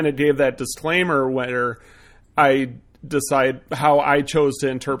 I kind of gave that disclaimer where I decide how I chose to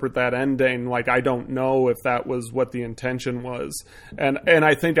interpret that ending. Like, I don't know if that was what the intention was, and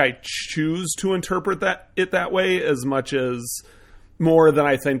I think I choose to interpret it that way as much as more than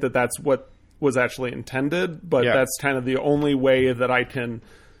I think that that's what was actually intended. But that's kind of the only way that I can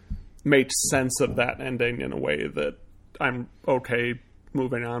make sense of that ending in a way that I'm okay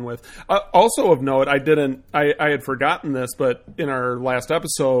moving on with. Also of note, I had forgotten this, but in our last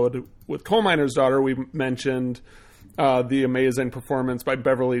episode with Coal Miner's Daughter, we mentioned the amazing performance by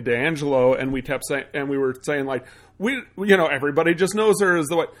Beverly D'Angelo, and we kept saying, and we were saying like, everybody just knows her as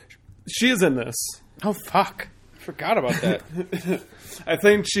the what she is in this. Oh fuck, I forgot about that. I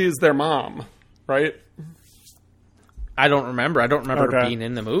think she's their mom, right? I don't remember her being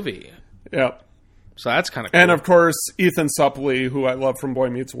in the movie. Yeah. So that's kind of cool. And of course, Ethan Suplee, who I love from Boy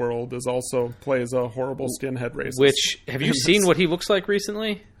Meets World, plays a horrible skinhead racist. Which, have you seen what he looks like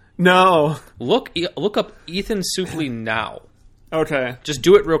recently? No. Look up Ethan Suplee now. Okay. Just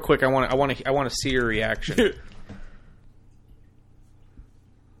do it real quick. I want to see your reaction.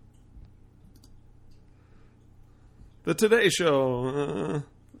 The Today Show.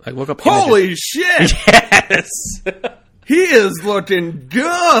 Like, look up. Holy images. shit! Yes. He is looking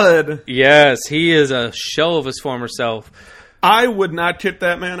good. Yes, he is a shell of his former self. I would not kick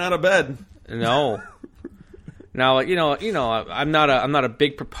that man out of bed. No. Now, I'm not a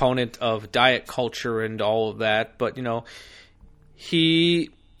big proponent of diet culture and all of that, but he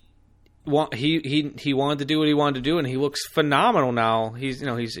wanted to do what he wanted to do, and he looks phenomenal now. He's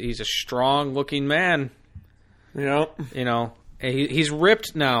a strong looking man. Yeah. He's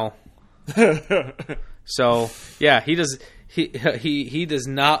ripped now. So yeah, he does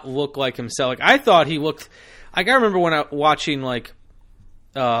not look like himself. Like, I thought he looked. Like, I remember when I watching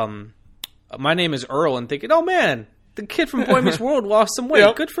My Name Is Earl and thinking, oh man, the kid from Boy Meets World lost some weight.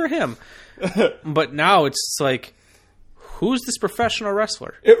 Yep. Good for him. But now it's like, who's this professional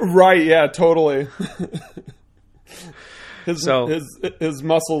wrestler? Right? Yeah, totally. His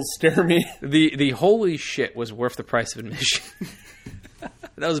muscles scare me. The holy shit was worth the price of admission.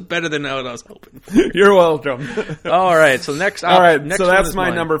 That was better than what I was hoping. You're welcome. All right, so next. All right, next so one that's is my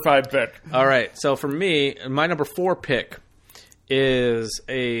mine. number 5 pick. All right, so for me, my number 4 pick is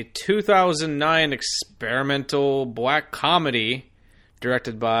a 2009 experimental black comedy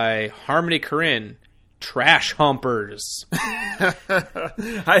directed by Harmony Korine, Trash Humpers.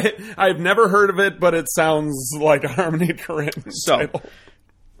 I've never heard of it, but it sounds like a Harmony Korine title.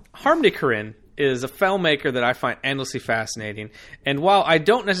 Harmony Korine is a filmmaker that I find endlessly fascinating. And while I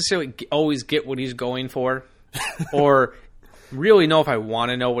don't necessarily always get what he's going for, or really know if I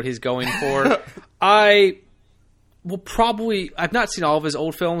want to know what he's going for, I will probably... I've not seen all of his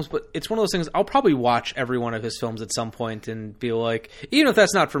old films, but it's one of those things, I'll probably watch every one of his films at some point and be like, even if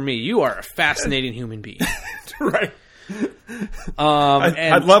that's not for me, you are a fascinating human being. Right.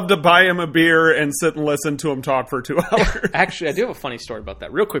 I'd love to buy him a beer and sit and listen to him talk for 2 hours. Actually, I do have a funny story about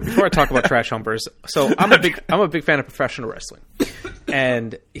that. Real quick, before I talk about Trash Humpers. So I'm a big fan of professional wrestling.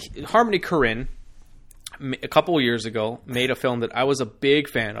 And Harmony Korine, a couple of years ago, made a film that I was a big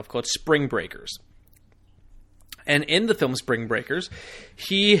fan of called Spring Breakers. And in the film Spring Breakers,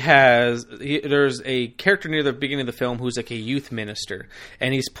 there's a character near the beginning of the film who's like a youth minister.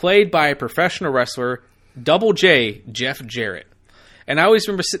 And he's played by a professional wrestler, Double J, Jeff Jarrett. And I always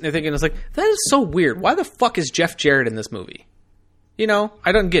remember sitting there thinking, I was like, that is so weird. Why the fuck is Jeff Jarrett in this movie? You know,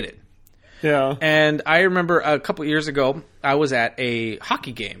 I don't get it. Yeah. And I remember a couple of years ago, I was at a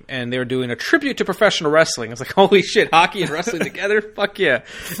hockey game, and they were doing a tribute to professional wrestling. I was like, holy shit, hockey and wrestling together? Fuck yeah.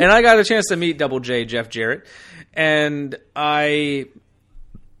 And I got a chance to meet Double J, Jeff Jarrett. And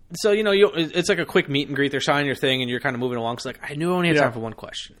so, you know, it's like a quick meet and greet. They're signing your thing, and you're kind of moving along. So, like, I knew I only had time for one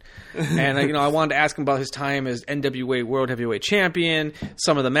question. And, you know, I wanted to ask him about his time as NWA World Heavyweight Champion,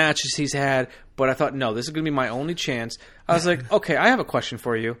 some of the matches he's had. But I thought, no, this is going to be my only chance. I was like, okay, I have a question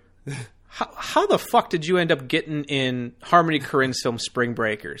for you. How the fuck did you end up getting in Harmony Korine's film Spring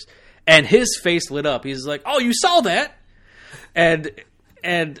Breakers? And his face lit up. He's like, oh, you saw that? And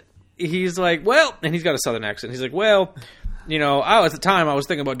he's like, well, and he's got a southern accent. He's like, well, you know, at the time I was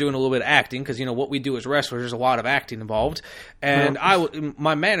thinking about doing a little bit of acting because, you know, what we do as wrestlers, there's a lot of acting involved. And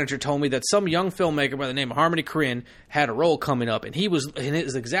my manager told me that some young filmmaker by the name of Harmony Korine had a role coming up. And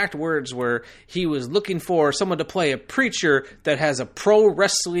his exact words were, he was looking for someone to play a preacher that has a pro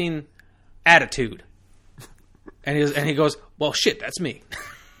wrestling attitude. And he goes, well, shit, that's me.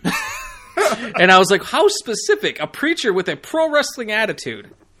 And I was like, how specific? A preacher with a pro wrestling attitude.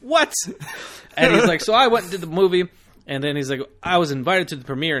 What? And he's like, so I went and did the movie, and then he's like, I was invited to the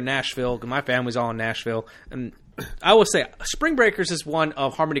premiere in Nashville, because my family's all in Nashville. And I will say, Spring Breakers is one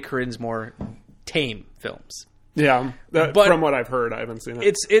of Harmony Korine's more tame films. Yeah, from what I've heard, I haven't seen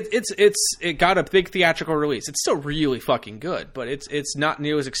it. It got a big theatrical release. It's still really fucking good, but it's not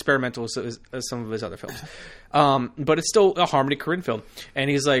near as experimental as some of his other films. But it's still a Harmony Korine film. And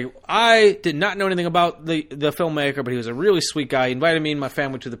he's like, I did not know anything about the filmmaker, but he was a really sweet guy. He invited me and my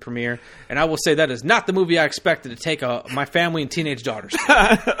family to the premiere, and I will say that is not the movie I expected to take my family and teenage daughters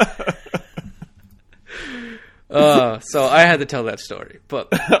to. So I had to tell that story. But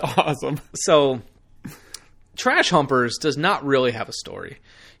awesome. So Trash Humpers does not really have a story.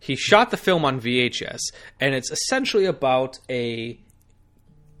 He shot the film on VHS, and it's essentially about a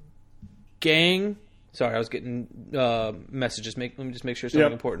gang. Sorry, I was getting messages. Let me just make sure it's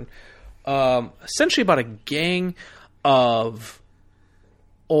something important. Essentially about a gang of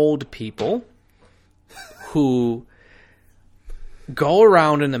old people who go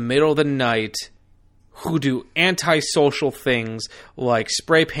around in the middle of the night who do antisocial things like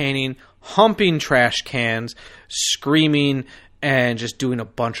spray painting, humping trash cans, screaming, and just doing a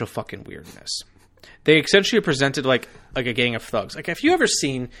bunch of fucking weirdness. They essentially presented like a gang of thugs. Like, have you ever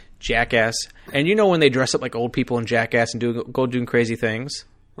seen Jackass? And you know when they dress up like old people in Jackass and go doing crazy things?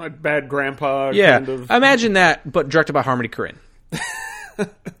 Like Bad Grandpa. Yeah. Kind of. Imagine that, but directed by Harmony Korine.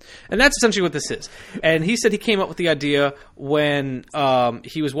 And that's essentially what this is. And he said he came up with the idea when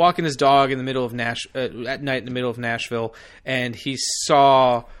he was walking his dog in the middle of at night in the middle of Nashville, and he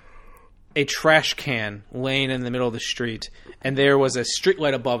saw a trash can laying in the middle of the street, and there was a street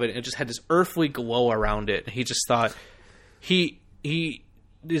light above it, and it just had this earthly glow around it. And he just thought, he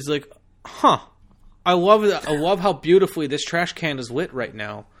is like, I love how beautifully this trash can is lit right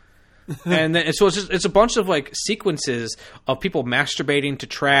now. And then so it's a bunch of like sequences of people masturbating to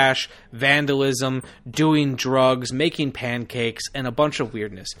trash, vandalism, doing drugs, making pancakes, and a bunch of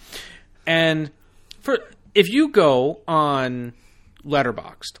weirdness. And if you go on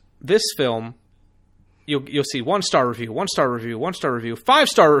Letterboxd, this film, you'll see 1-star review, 1-star review, 1-star review,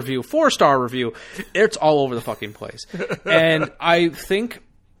 5-star review, 4-star review. It's all over the fucking place. And I think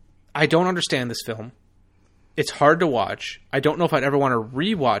I don't understand this film. It's hard to watch. I don't know if I'd ever want to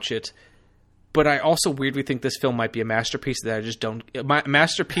rewatch it, but I also weirdly think this film might be a masterpiece that I just don't... My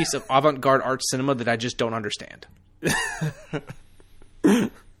masterpiece of avant-garde art cinema that I just don't understand.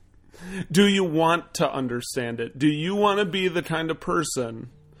 Do you want to understand it? Do you want to be the kind of person...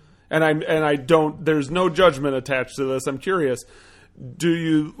 And I don't... There's no judgment attached to this. I'm curious. Do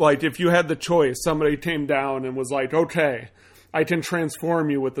you... Like, if you had the choice, somebody came down and was like, okay, I can transform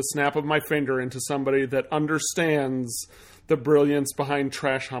you with the snap of my finger into somebody that understands the brilliance behind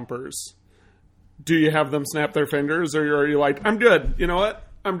Trash Humpers. Do you have them snap their fingers, or are you like, I'm good. You know what?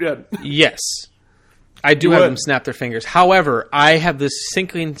 I'm good. Yes. I do have them snap their fingers. However, I have this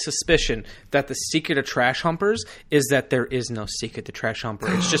sinking suspicion that the secret of Trash Humpers is that there is no secret to Trash Humper.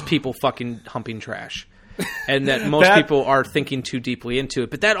 It's just people fucking humping trash. And that most people are thinking too deeply into it.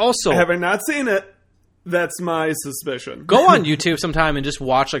 But that also... Having not seen it, that's my suspicion. Go on YouTube sometime and just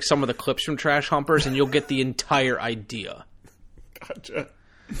watch like some of the clips from Trash Humpers, and you'll get the entire idea. Gotcha.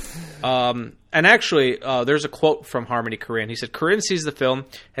 And actually, there's a quote from Harmony Korine. He said, Korine sees the film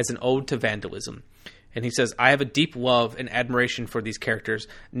as an ode to vandalism. And he says, I have a deep love and admiration for these characters,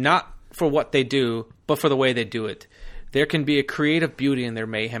 not for what they do, but for the way they do it. There can be a creative beauty in their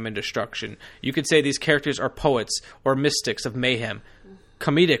mayhem and destruction. You could say these characters are poets or mystics of mayhem,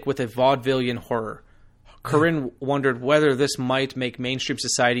 comedic with a vaudevillian horror. Korine wondered whether this might make mainstream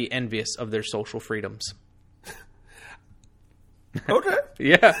society envious of their social freedoms. Okay.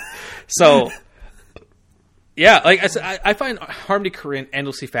 Yeah. So, yeah, like I said, I find Harmony Korine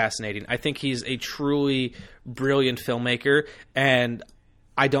endlessly fascinating. I think he's a truly brilliant filmmaker, and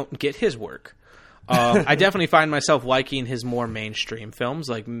I don't get his work. I definitely find myself liking his more mainstream films,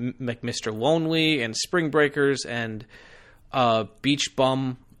 like Mr. Lonely and Spring Breakers and Beach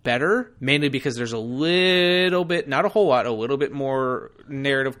Bum better, mainly because there's a little bit, not a whole lot, a little bit more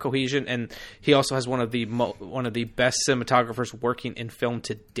narrative cohesion, and he also has one of the best cinematographers working in film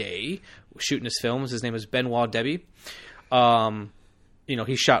today, shooting his films. His name is Benoit Debie.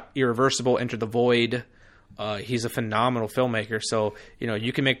 He shot Irreversible, Enter the Void. He's a phenomenal filmmaker, so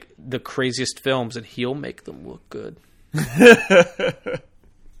you can make the craziest films, and he'll make them look good.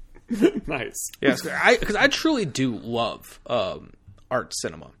 Nice. Yes, because I truly do love art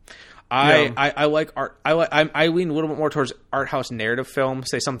cinema. I like art. I lean a little bit more towards art house narrative film.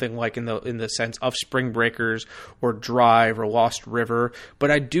 Say something like in the sense of Spring Breakers or Drive or Lost River. But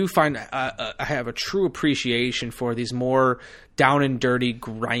I do find I have a true appreciation for these more down and dirty,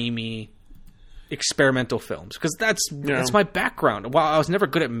 grimy, experimental films, because that's my background. While I was never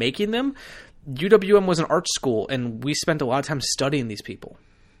good at making them, UWM was an art school, and we spent a lot of time studying these people.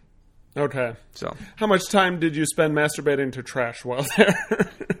 Okay. So, how much time did you spend masturbating to trash while there?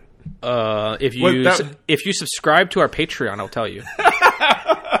 If you subscribe to our Patreon, I'll tell you.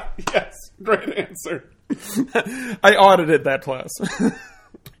 Yes, great answer. I audited that class.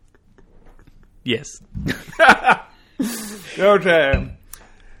 Yes. Okay.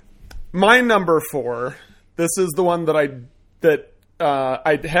 My number 4. This is the one that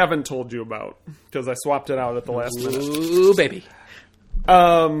I haven't told you about because I swapped it out at the last minute. Ooh, baby.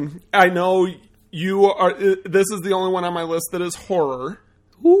 I know you are. This is the only one on my list that is horror.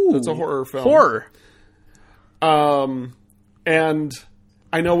 Ooh, it's a horror film. Horror. And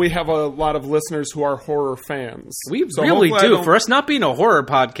I know we have a lot of listeners who are horror fans. We really do. For us not being a horror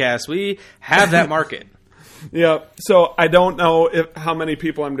podcast, we have that market. Yeah. So I don't know how many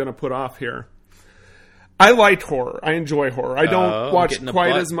people I'm going to put off here. I like horror. I enjoy horror. I don't watch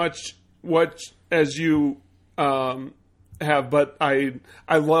quite as much as you have, but I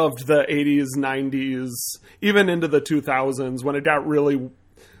loved the 80s, 90s, even into the 2000s when it got really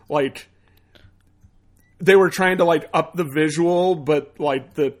like they were trying to like up the visual, but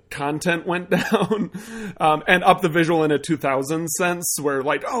like the content went down, and up the visual in a 2000s sense where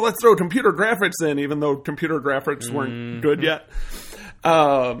like, oh, let's throw computer graphics in, even though computer graphics weren't good yet.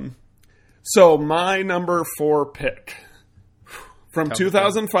 So my number 4 pick from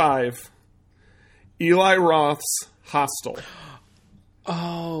 2005, Eli Roth's Hostel.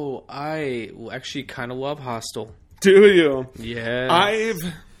 Oh, I actually kind of love Hostel. Do you? Yeah.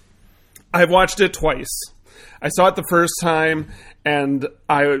 I've watched it twice. I saw it the first time, and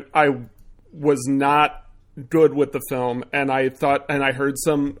I was not good with the film, and I heard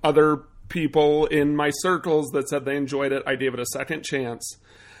some other people in my circles that said they enjoyed it. I gave it a second chance.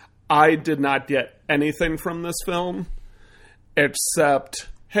 I did not get anything from this film except,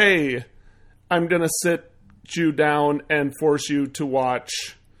 hey, I'm going to sit you down and force you to watch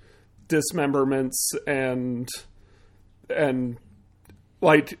dismemberments and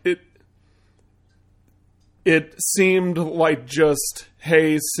like it seemed like just,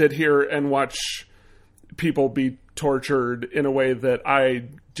 hey, sit here and watch people be tortured in a way that I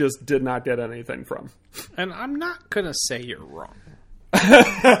just did not get anything from. And I'm not going to say you're wrong.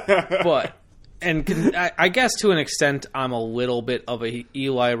 But, I guess to an extent, I'm a little bit of a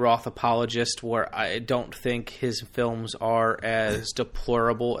Eli Roth apologist, where I don't think his films are as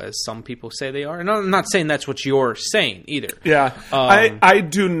deplorable as some people say they are. And I'm not saying that's what you're saying either. Yeah. I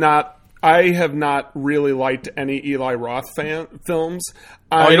do not... I have not really liked any Eli Roth films.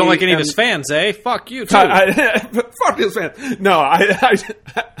 Oh, you don't like any of his fans, eh? Fuck you, too. Fuck his fans. No, I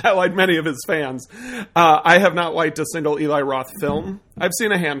like many of his fans. I have not liked a single Eli Roth film. I've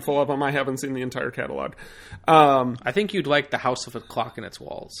seen a handful of them. I haven't seen the entire catalog. I think you'd like The House with a Clock in Its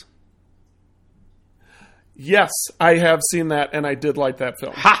Walls. Yes, I have seen that, and I did like that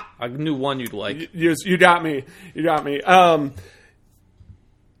film. Ha! I knew one you'd like. You got me. You got me.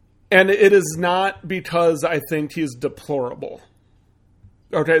 And it is not because I think he's deplorable.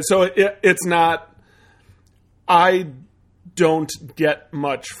 Okay, so it's not... I don't get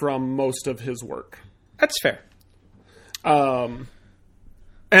much from most of his work. That's fair. And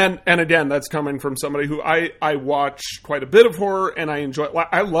again, that's coming from somebody who I watch quite a bit of horror, and I enjoy...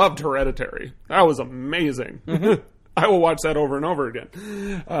 I loved Hereditary. That was amazing. Mm-hmm. I will watch that over and over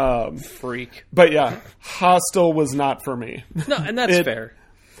again. Freak. But yeah, Hostel was not for me. No, and that's fair.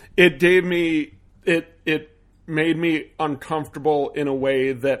 It gave me... It made me uncomfortable in a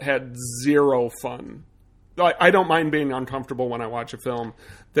way that had zero fun. I don't mind being uncomfortable when I watch a film.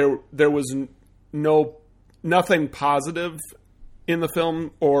 There was nothing positive in the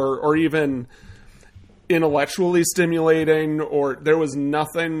film, or even intellectually stimulating, or there was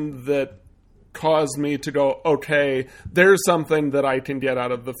nothing that caused me to go, okay, there's something that I can get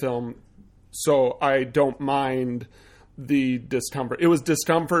out of the film, so I don't mind the discomfort. It was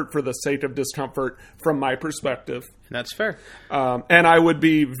discomfort for the sake of discomfort from my perspective. And that's fair. And I would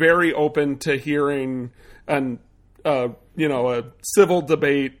be very open to hearing a civil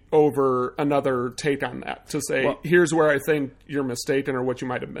debate over another take on that, to say, well, here's where I think you're mistaken or what you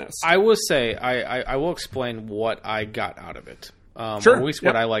might have missed. I will say, I will explain what I got out of it. Sure. Or at least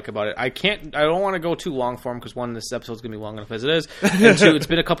what I like about it. I don't want to go too long for them, because one, this episode's going to be long enough as it is, and two, it's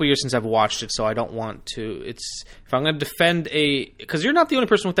been a couple years since I've watched it, so I don't want to. If I'm going to defend because you're not the only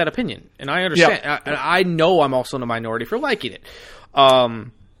person with that opinion, and I understand. Yeah. I know I'm also in a minority for liking it.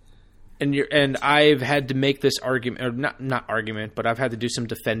 And I've had to make this argument, or not argument, but I've had to do some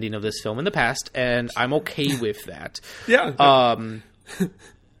defending of this film in the past, and I'm okay with that. Yeah.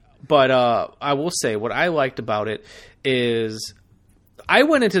 But I will say, what I liked about it is, I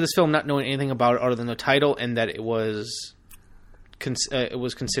went into this film not knowing anything about it other than the title, and that it was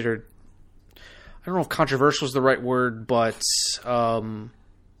considered, I don't know if controversial is the right word, but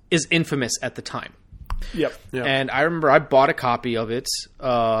is infamous at the time. Yep. And I remember I bought a copy of it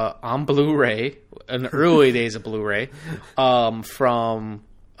on Blu-ray in the early days of Blu-ray from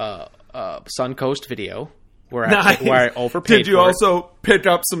Suncoast Video, where I overpaid. Did you also pick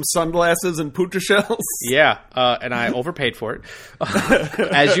up some sunglasses and puta shells? Yeah, and I overpaid for it,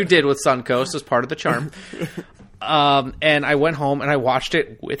 as you did with Suncoast as part of the charm. And I went home and I watched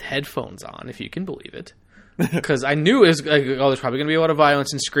it with headphones on, if you can believe it. Because I knew it was like, there's probably going to be a lot of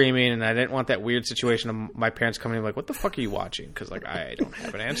violence and screaming, and I didn't want that weird situation of my parents coming in like, what the fuck are you watching? Because like, I don't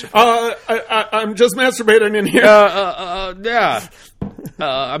have an answer for it. I'm just masturbating in here. Yeah.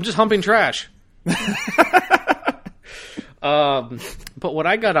 I'm just humping trash. But what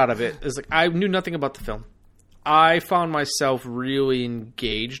I got out of it is, like, I knew nothing about the film. I found myself really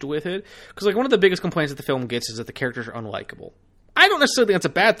engaged with it. Because like, one of the biggest complaints that the film gets is that the characters are unlikable. I don't necessarily think that's a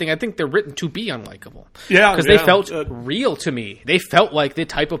bad thing. I think they're written to be unlikable. Yeah, because they felt real to me. They felt like the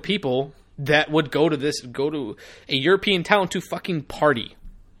type of people that would go to a European town to fucking party.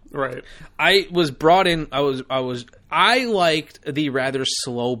 Right. I was brought in. I liked the rather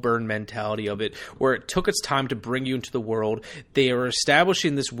slow burn mentality of it, where it took its time to bring you into the world. They are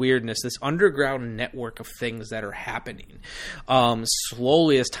establishing this weirdness, this underground network of things that are happening.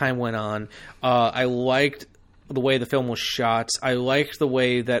 Slowly as time went on, I liked the way the film was shot. I liked the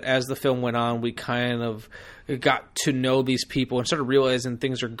way that as the film went on, we kind of got to know these people and started realizing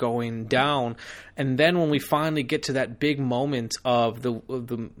things are going down. And then when we finally get to that big moment of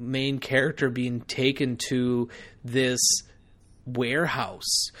the main character being taken to this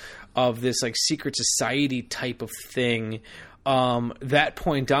warehouse of this like secret society type of thing, that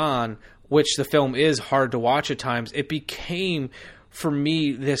point on, which the film is hard to watch at times, it became for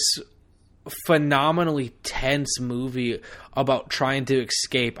me this phenomenally tense movie about trying to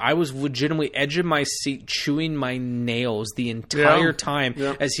escape. I was legitimately edging my seat, chewing my nails the entire time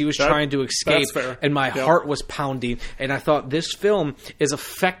as he was trying to escape, and my heart was pounding. And I thought this film is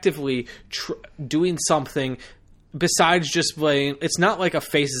effectively doing something besides just playing. It's not like a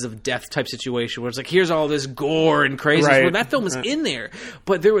Faces of Death type situation where it's like, here's all this gore and crazy. Right. Well, that film is in there,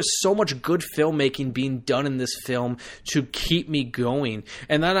 but there was so much good filmmaking being done in this film to keep me going.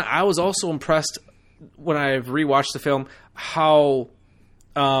 And then I was also impressed when I rewatched the film how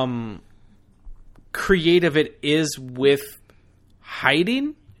creative it is with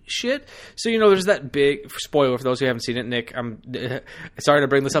hiding shit. So, there's that big spoiler for those who haven't seen it, Nick. I'm sorry to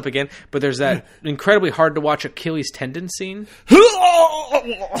bring this up again, but there's that incredibly hard to watch Achilles tendon scene.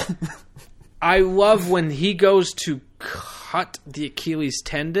 I love when he goes to cut the Achilles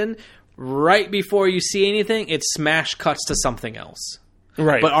tendon right before you see anything, it smash cuts to something else.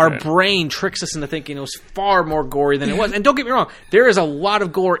 Right. But our brain tricks us into thinking it was far more gory than it was. And don't get me wrong, there is a lot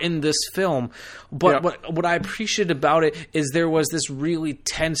of gore in this film. But what I appreciated about it is there was this really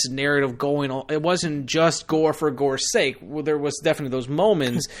tense narrative going on. It wasn't just gore for gore's sake. Well, there was definitely those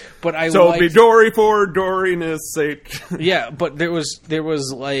moments. But be dory for doriness sake. Yeah, but there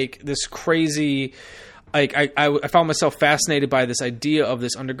was like this crazy. Like I found myself fascinated by this idea of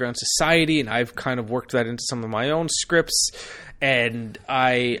this underground society, and I've kind of worked that into some of my own scripts. And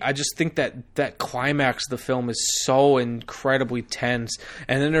I just think that climax of the film is so incredibly tense.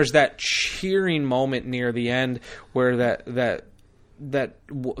 And then there's that cheering moment near the end where that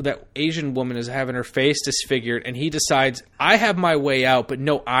Asian woman is having her face disfigured, and he decides, I have my way out, but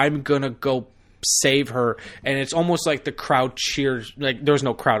no, I'm gonna go save her. And it's almost like the crowd cheers. Like, there was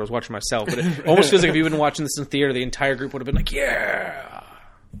no crowd, I was watching myself, but it almost feels like if you've been watching this in theater, the entire group would have been like, yeah,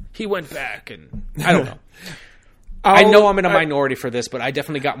 he went back. And I don't know. I know I'm in a minority for this, but I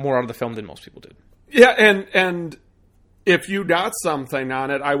definitely got more out of the film than most people did. Yeah, and if you got something on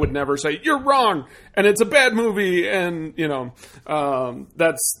it, I would never say, you're wrong, and it's a bad movie, and,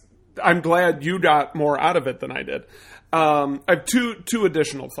 I'm glad you got more out of it than I did. I have two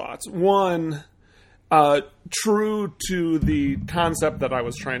additional thoughts. One, true to the concept that I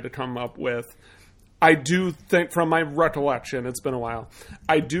was trying to come up with, I do think, from my recollection, it's been a while,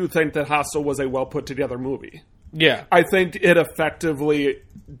 I do think that Hostel was a well put together movie. Yeah. I think it effectively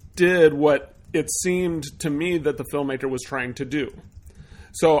did what it seemed to me that the filmmaker was trying to do.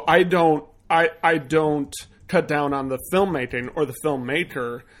 So I don't cut down on the filmmaking or the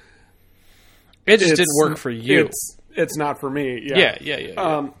filmmaker. It just didn't work for you. It's not for me.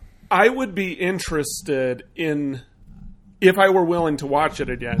 Yeah. I would be interested in, if I were willing to watch it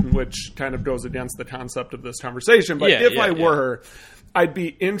again, which kind of goes against the concept of this conversation, but if I were, I'd be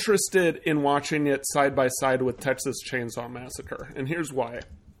interested in watching it side by side with Texas Chainsaw Massacre. And here's why.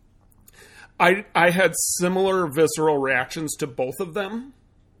 I had similar visceral reactions to both of them,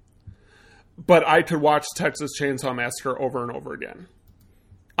 but I could watch Texas Chainsaw Massacre over and over again.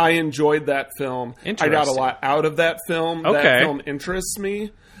 I enjoyed that film. I got a lot out of that film. Okay. That film interests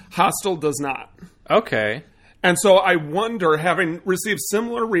me. Hostel does not. Okay. And so I wonder, having received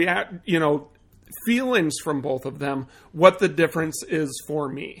similar feelings from both of them, what the difference is for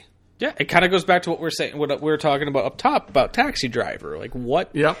me. Yeah, it kind of goes back to what we're saying, what we were talking about up top about Taxi Driver. Like,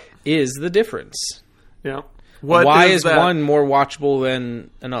 what is the difference? Yeah. Why is one more watchable than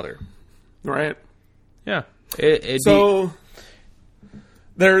another? Right. Yeah.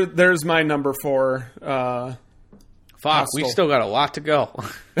 There's my number 4. Fuck, Hostel. we still got a lot to go.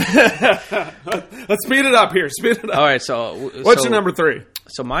 Let's speed it up here. All right, so what's your number 3?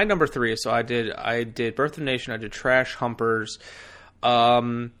 So my number 3. So I did Birth of a Nation. I did Trash Humpers.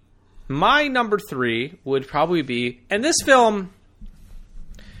 My number 3 would probably be, and this film,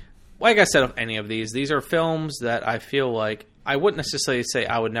 like I said, of any of these are films that I feel like I wouldn't necessarily say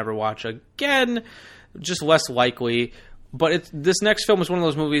I would never watch again, just less likely. But this next film is one of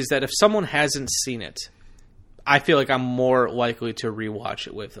those movies that if someone hasn't seen it, I feel like I'm more likely to rewatch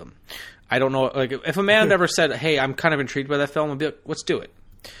it with them. I don't know, like if a man ever said, "Hey, I'm kind of intrigued by that film," I'd be like, "Let's do it."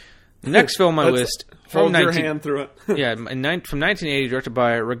 The next film on my list, hold your hand through it. Yeah, from 1980, directed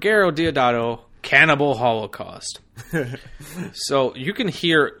by Ruggero Deodato, Cannibal Holocaust. So you can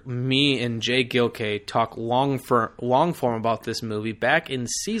hear me and Jay Gilkay talk long form about this movie back in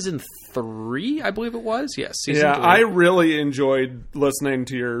season 3, I believe it was. Yes, season 3. I really enjoyed listening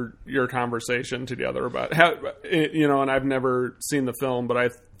to your conversation together about how, and I've never seen the film,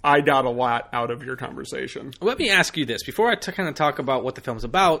 but I got a lot out of your conversation. Let me ask you this before I kind of talk about what the film's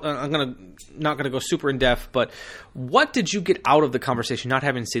about. I'm not gonna go super in depth, but what did you get out of the conversation not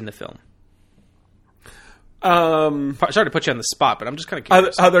having seen the film? Sorry to put you on the spot, but I'm just kind of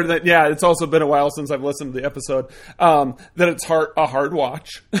curious. Other than, it's also been a while since I've listened to the episode. That it's a hard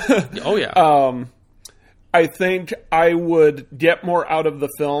watch. Oh yeah. I think I would get more out of the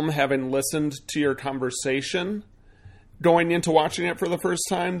film having listened to your conversation going into watching it for the first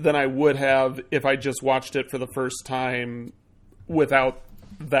time than I would have if I just watched it for the first time without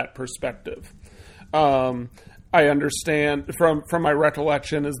that perspective. I understand from my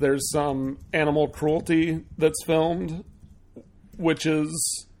recollection is there's some animal cruelty that's filmed, which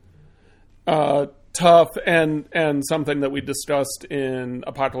is tough and something that we discussed in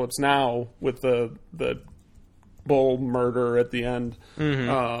Apocalypse Now with the bull murder at the end.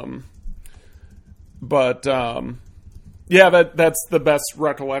 Mm-hmm. That's the best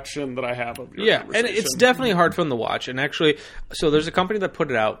recollection that I have of your conversation. And it's definitely a hard film to watch. And actually, so there's a company that put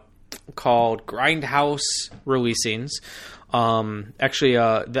it out called Grindhouse Releasings.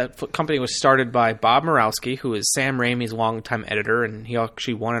 That company was started by Bob Murawski, who is Sam Raimi's longtime editor, and he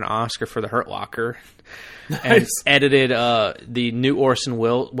actually won an Oscar for The Hurt Locker. Nice. And edited the new Orson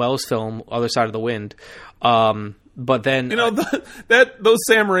Welles film, Other Side of the Wind. But then those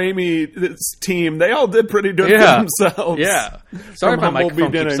Sam Raimi team, they all did pretty good for themselves. Yeah. Sorry if my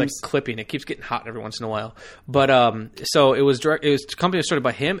microphone keeps clipping. It keeps getting hot every once in a while. But so it was a company was started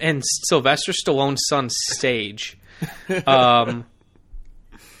by him and Sylvester Stallone's son Stage. So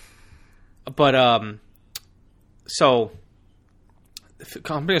the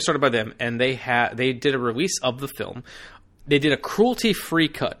company was started by them, and they did a release of the film. They did a cruelty-free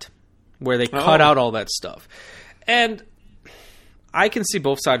cut where they cut out all that stuff. And I can see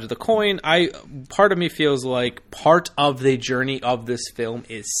both sides of the coin. Part of me feels like part of the journey of this film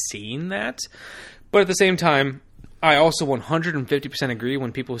is seeing that. But at the same time, I also 150% agree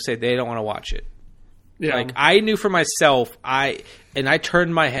when people say they don't want to watch it. Yeah. Like, I knew for myself, I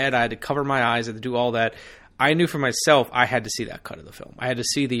turned my head, I had to cover my eyes, I had to do all that. I knew for myself I had to see that cut of the film. I had to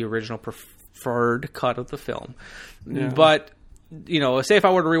see the original preferred cut of the film. Yeah. But say if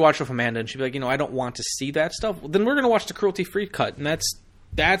I were to rewatch with Amanda and she'd be like, I don't want to see that stuff, then we're going to watch the cruelty-free cut. And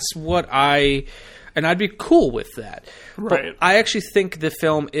that's what I'd be cool with that. Right. But I actually think the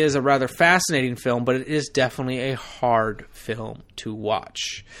film is a rather fascinating film, but it is definitely a hard film to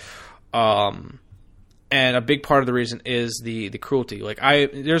watch. And a big part of the reason is the cruelty. Like,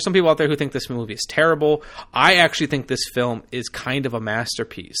 there's some people out there who think this movie is terrible. I actually think this film is kind of a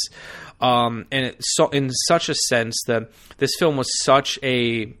masterpiece. And in such a sense that this film was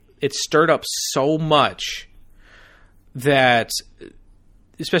it stirred up so much that,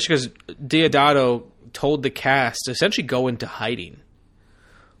 especially because Deodato told the cast to essentially go into hiding.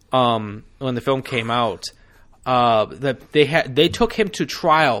 When the film came out, that they took him to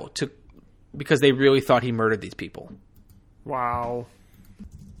trial because they really thought he murdered these people. Wow.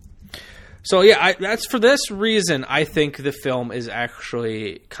 So yeah, that's for this reason I think the film is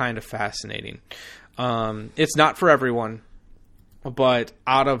actually kind of fascinating. It's not for everyone, but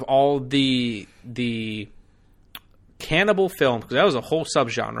out of all the cannibal films, because that was a whole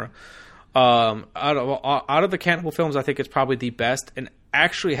subgenre, out of the cannibal films, I think it's probably the best, and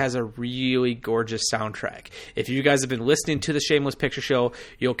actually has a really gorgeous soundtrack. If you guys have been listening to the Shameless Picture Show,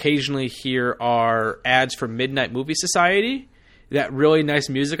 you'll occasionally hear our ads for Midnight Movie Society. That really nice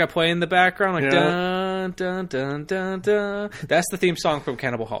music I play in the background, like dun dun dun dun dun. That's the theme song from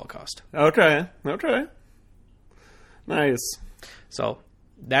Cannibal Holocaust. Okay. Nice. So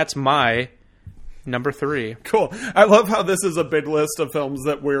that's my number 3. Cool. I love how this is a big list of films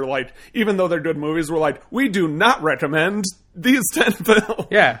that we're like, even though they're good movies, we're like, we do not recommend these 10 films.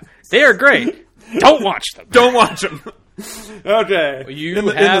 Yeah, they are great. Don't watch them. Don't watch them. Okay. You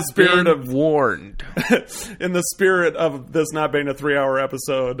have been warned. In the spirit of this not being a 3-hour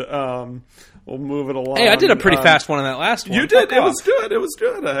episode, we'll move it along. Hey, I did a pretty fast one on that last one. You did. It was good. It was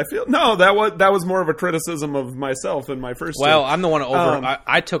good. I feel that was more of a criticism of myself in my first. Well, I'm the one over.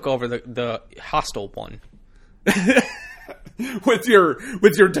 I took over the Hostel one. with your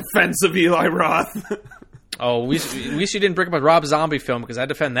defense of Eli Roth. Oh, we you didn't bring up a Rob Zombie film because I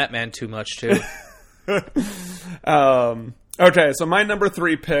defend that man too much too. Okay, so my number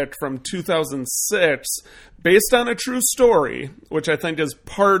 3 pick from 2006, based on a true story, which I think is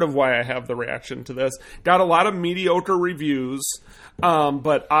part of why I have the reaction to this, got a lot of mediocre reviews,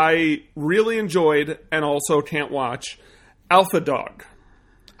 but I really enjoyed and also can't watch Alpha Dog.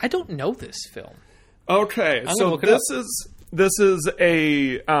 I don't know this film. Okay, so this is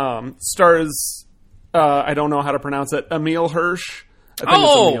a stars. I don't know how to pronounce it. Emil Hirsch. I think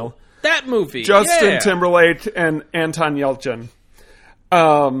it's Emil. That movie. Justin Timberlake and Anton Yelchin.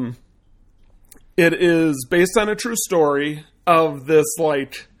 It is based on a true story of this,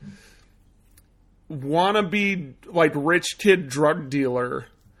 like, wannabe like rich kid drug dealer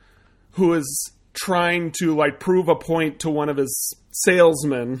who is trying to like prove a point to one of his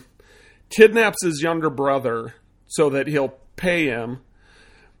salesmen, kidnaps his younger brother so that he'll pay him.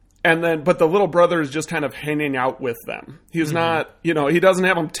 And then, but the little brother is just kind of hanging out with them. He's not, he doesn't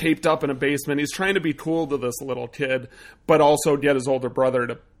have him taped up in a basement. He's trying to be cool to this little kid, but also get his older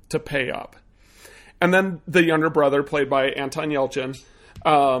brother to pay up. And then the younger brother, played by Anton Yelchin,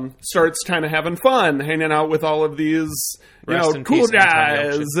 starts kind of having fun, hanging out with all of these, cool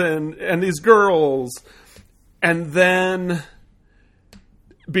guys and these girls. And then,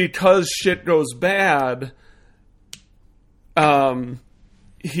 because shit goes bad, Emil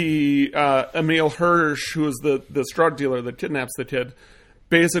Hirsch, who is this drug dealer that kidnaps the kid,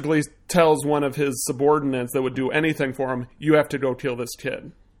 basically tells one of his subordinates that would do anything for him, you have to go kill this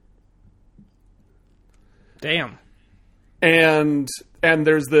kid. Damn. And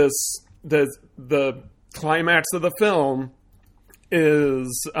there's the climax of the film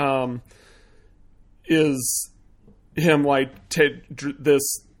is him like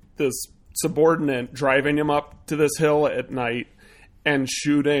this subordinate driving him up to this hill at night and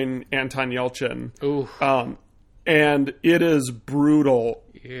shooting Anton Yelchin. Ooh. And it is brutal.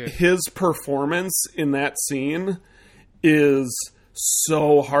 Yeah. His performance in that scene is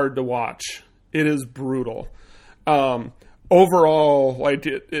so hard to watch. It is brutal. Overall,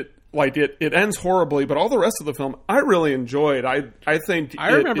 it ends horribly, but all the rest of the film I really enjoyed. I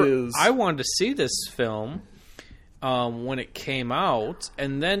remember I wanted to see this film when it came out,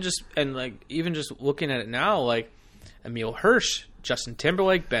 and then even just looking at it now, like Emil Hirsch, Justin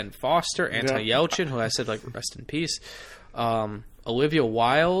Timberlake, Ben Foster, Anton Yelchin, who I said like rest in peace, Olivia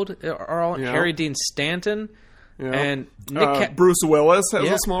Wilde are all, Harry Dean Stanton. Yeah. And Bruce Willis has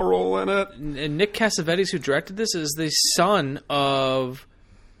a small role in it. And Nick Cassavetes, who directed this, is the son of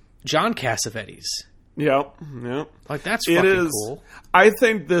John Cassavetes. Yep. Like, that's fucking cool. I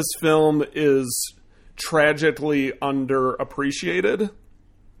think this film is tragically underappreciated.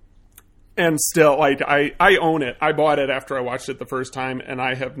 And still, like, I own it. I bought it after I watched it the first time, and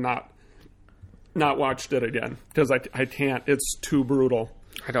I have not watched it again. Because I can't. It's too brutal.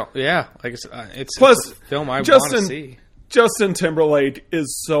 I don't. Yeah, like it's plus it's a film I want to see. Justin Timberlake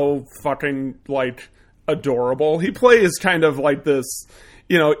is so fucking like adorable. He plays kind of like this,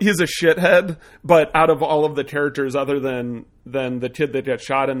 he's a shithead, but out of all of the characters, other than the kid that got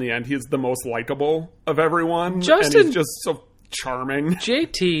shot in the end, he's the most likable of everyone. and he's just so charming.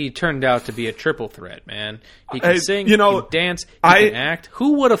 JT turned out to be a triple threat, man. He can sing, he can dance, he can act.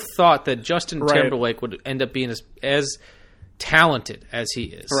 Who would have thought that Justin Timberlake would end up being as talented as he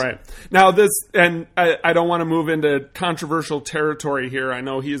is? Right. Now this, and I don't want to move into controversial territory here. I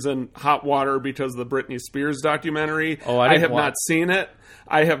know he's in hot water because of the Britney Spears documentary. Oh, I have not seen it.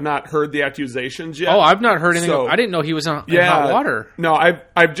 I have not heard the accusations yet. Oh, I've not heard anything. I didn't know he was in hot water. No,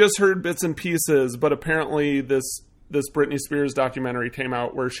 I've just heard bits and pieces, but apparently this Britney Spears documentary came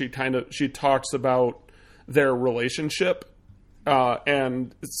out where she talks about their relationship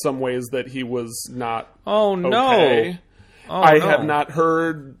and some ways that he was not okay. I have not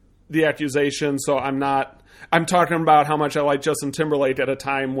heard the accusation, so I'm talking about how much I like Justin Timberlake at a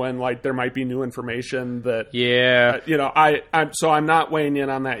time when like there might be new information that I'm not weighing in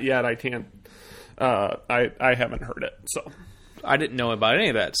on that yet. I can't. I haven't heard it, so I didn't know about any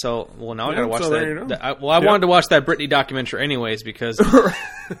of that. So I got to watch that. I wanted to watch that Britney documentary anyways because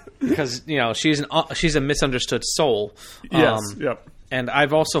she's a misunderstood soul. Yes. Yep. And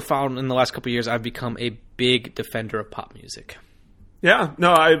I've also found in the last couple of years I've become a big defender of pop music. Yeah,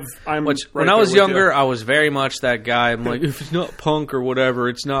 no, when I was younger, I was very much that guy. I'm like, if it's not punk or whatever,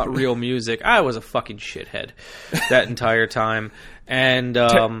 it's not real music. I was a fucking shithead that entire time. And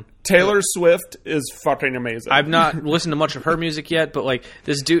Taylor Swift is fucking amazing. I've not listened to much of her music yet, but like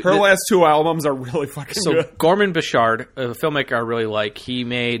this dude, her last two albums are really fucking good. So Gorman Bechard, a filmmaker I really like, he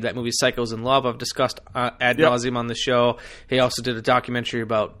made that movie Psychos in Love. I've discussed ad nauseum on the show. He also did a documentary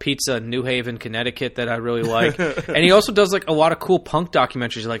about pizza in New Haven, Connecticut that I really like, and he also does like a lot of cool punk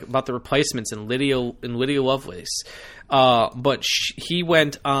documentaries, like about the Replacements and Lydia Lovelace. But he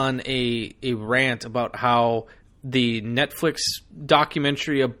went on a rant about how the Netflix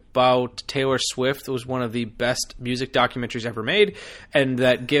documentary about Taylor Swift was one of the best music documentaries ever made, and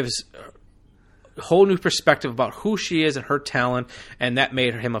that gives a whole new perspective about who she is and her talent, and that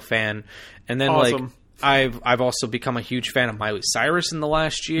made him a fan. And then awesome. like I've also become a huge fan of Miley Cyrus in the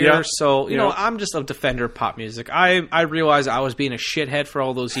last year. Yeah. So, you know, I'm just a defender of pop music. I realized I was being a shithead for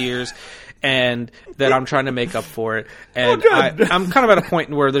all those years and that I'm trying to make up for it. And I'm kind of at a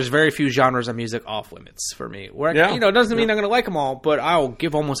point where there's very few genres of music off limits for me. Where, you know, it doesn't mean I'm going to like them all, but I'll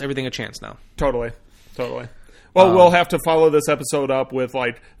give almost everything a chance now. Totally. Well, we'll have to follow this episode up with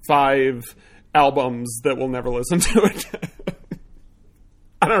like 5 albums that we'll never listen to it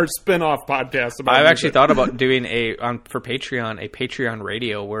on our spin-off podcast. About I've music. actually thought about doing for Patreon, a Patreon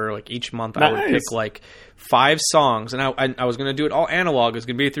radio where like each month I would pick like 5 songs, and I was going to do it all analog. It's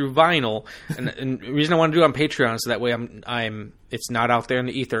going to be through vinyl, and the reason I want to do it on Patreon is so that way it's not out there in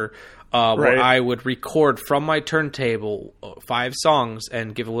the ether. Where I would record from my turntable 5 songs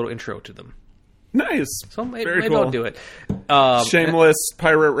and give a little intro to them. Nice. So maybe cool. I'll do it. Shameless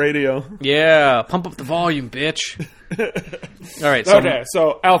pirate radio. Yeah, pump up the volume, bitch. All right. So Okay,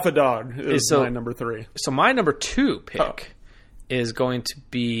 so Alpha Dog is my number 3. So my number 2 pick is going to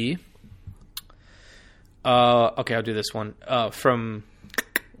be. Okay, I'll do this one. From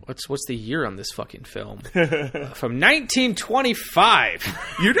what's the year on this fucking film? From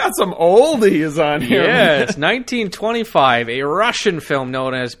 1925. You got some oldies on here. Yeah, it's 1925, a Russian film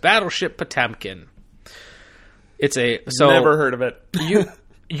known as Battleship Potemkin. It's never heard of it.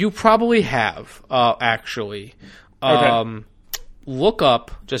 you probably have actually. Okay. Look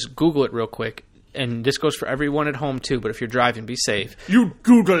up, just Google it real quick, and this goes for everyone at home too. But if you're driving, be safe. You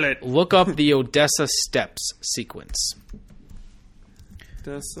Google it. Look up the Odessa Steps sequence.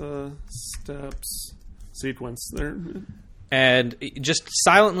 Odessa Steps sequence there. And just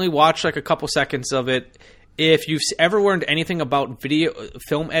silently watch like a couple seconds of it. If you've ever learned anything about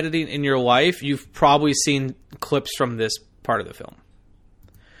film editing in your life, you've probably seen clips from this part of the film.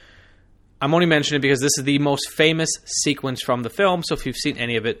 I'm only mentioning it because this is the most famous sequence from the film, so if you've seen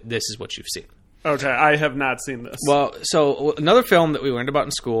any of it, this is what you've seen. Okay, I have not seen this. Well, so another film that we learned about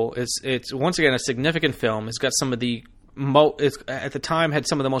in school it's once again a significant film. It's got some of the at the time had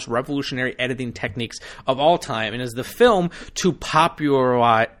some of the most revolutionary editing techniques of all time, and is the film to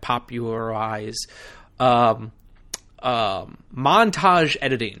popularize montage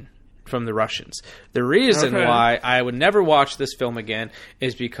editing from the Russians. The reason why I would never watch this film again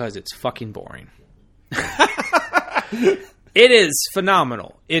is because it's fucking boring. It is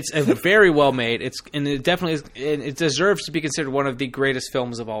phenomenal. It's very well made. It definitely is. It deserves to be considered one of the greatest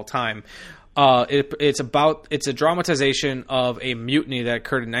films of all time. It's a dramatization of a mutiny that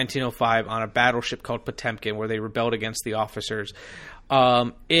occurred in 1905 on a battleship called Potemkin, where they rebelled against the officers.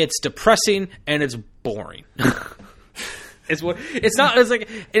 It's depressing and it's boring. It's one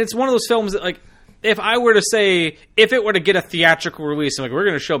of those films that, like, if I were to say, if it were to get a theatrical release, and like we're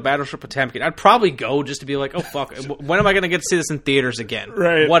going to show Battleship Potemkin, I'd probably go just to be like, oh fuck, when am I going to get to see this in theaters again?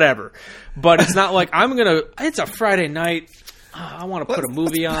 Right. Whatever. But it's not like it's a Friday night. I want to put a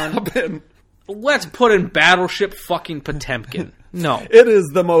movie on. Let's put in Battleship fucking Potemkin. No. It is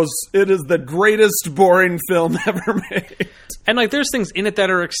the greatest boring film ever made. And like there's things in it that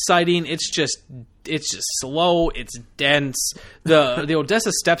are exciting. It's just slow, it's dense. The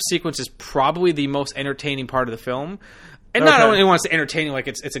Odessa Steps sequence is probably the most entertaining part of the film. And not only wants to entertain, like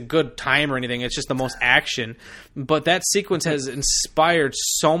it's a good time or anything, it's just the most action. But that sequence has inspired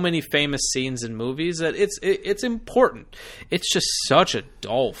so many famous scenes in movies that it's important. It's just such a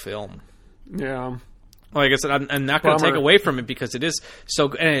dull film. Yeah. Like I said, I'm not going to take away from it because it is so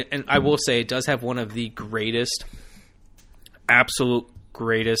good. And I will say it does have one of the greatest, absolute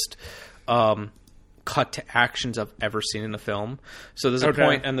greatest cut to actions I've ever seen in a film. So there's a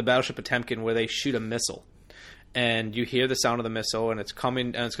point in the Battleship Potemkin where they shoot a missile. And you hear the sound of the missile, and it's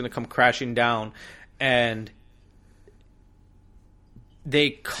coming, and it's going to come crashing down. And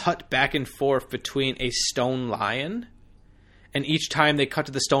they cut back and forth between a stone lion. And each time they cut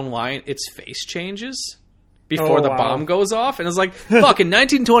to the stone lion, its face changes before the bomb goes off. And it's like, fucking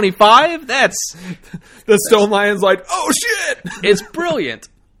 1925? That's... The stone lion's like, oh shit! It's brilliant.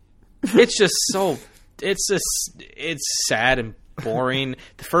 It's just so... It's sad and boring.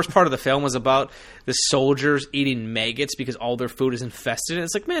 The first part of the film was about the soldiers eating maggots because all their food is infested. And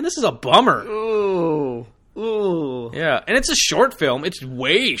it's like, man, this is a bummer. Ooh. Yeah, and it's a short film. It's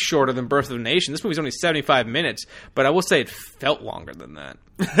way shorter than Birth of a Nation. This movie's only 75 minutes, but I will say it felt longer than that.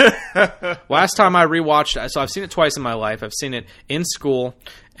 Last time I rewatched it, so I've seen it twice in my life. I've seen it in school,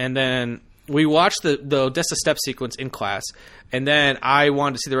 and then we watched the Odessa Steps sequence in class, and then I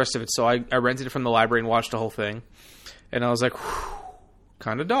wanted to see the rest of it, so I rented it from the library and watched the whole thing. And I was like,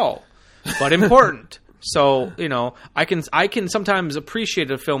 kind of dull, but important. So, you know, I can sometimes appreciate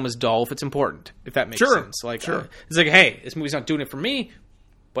a film as dull if it's important, if that makes sense. Like, it's like, hey, this movie's not doing it for me.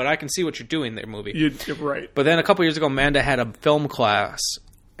 but I can see what you're doing there, movie. You're right. But then a couple years ago, Amanda had a film class,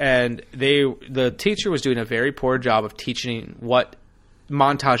 and the teacher was doing a very poor job of teaching what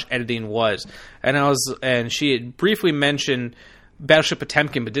montage editing was. And she had briefly mentioned Battleship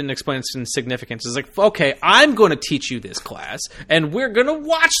Potemkin, but didn't explain its significance. It's like, okay, I'm going to teach you this class, and we're going to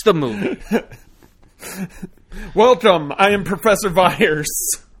watch the movie. Welcome, I am Professor Vyers.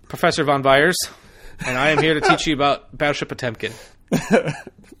 Professor Von Vyers, and I am here to teach you about Battleship Potemkin.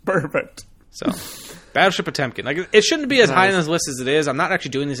 Perfect. So, Battleship Potemkin. Like, it shouldn't be as high on this list as it is. I'm not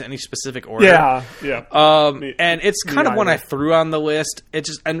actually doing this in any specific order. Yeah. And it's kind of one I threw on the list. And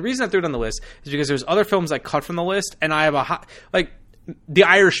the reason I threw it on the list is because there's other films I cut from the list, and I have The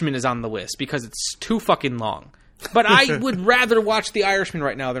Irishman is on the list because it's too fucking long. But I would rather watch The Irishman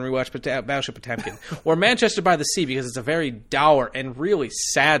right now than rewatch Battleship Potemkin. Or Manchester by the Sea because it's a very dour and really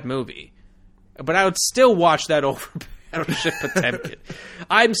sad movie. But I would still watch that over Battleship Potemkin.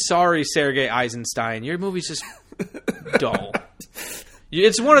 I'm sorry, Sergei Eisenstein. Your movie's just dull.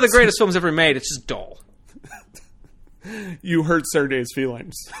 It's one of the greatest films ever made. It's just dull. You hurt Sergei's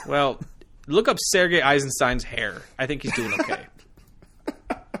feelings. Well, look up Sergei Eisenstein's hair. I think he's doing okay.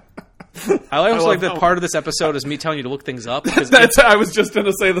 I also like that part of this episode is me telling you to look things up. I was just going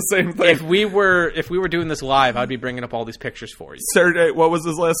to say the same thing. If we were doing this live, I'd be bringing up all these pictures for you. Sergei, what was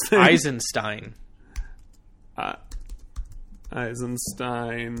his last name? Eisenstein.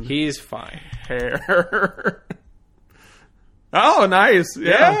 Eisenstein. He's fine. Hair. Oh, nice.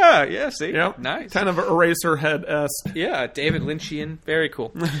 Yeah, see? Yep. Nice. Kind of Eraserhead-esque. Yeah, David Lynchian. Very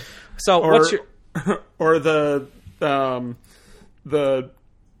cool. So, what's your... Or the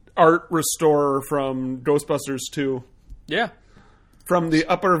art restorer from Ghostbusters 2. Yeah. From the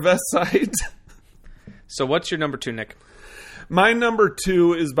Upper West Side. So what's your number 2, Nick? My number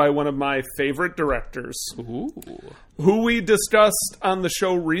 2 is by one of my favorite directors. Ooh. Who we discussed on the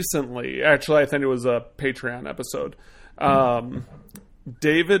show recently. Actually, I think it was a Patreon episode.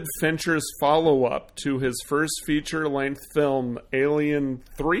 David Fincher's follow-up to his first feature-length film, Alien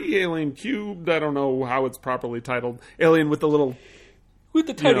 3, Alien Cubed. I don't know how it's properly titled. Alien with the little... With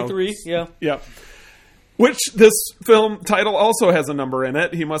the tiny 3, yeah. Yeah. Which this film title also has a number in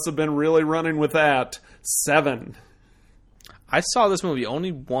it. He must have been really running with that. 7. I saw this movie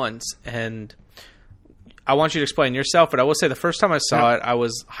only once, and I want you to explain yourself, but I will say the first time I saw it, I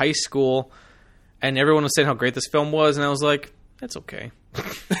was high school, and everyone was saying how great this film was, and I was like, that's okay.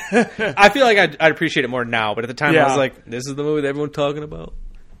 I feel like I'd appreciate it more now, but at the time I was like, this is the movie that everyone's talking about.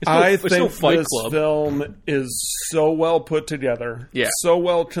 I think this film is so well put together, so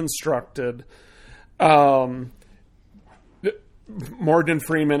well constructed. Morgan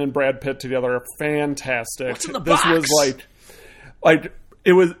Freeman and Brad Pitt together are fantastic. What's in the this box? Was like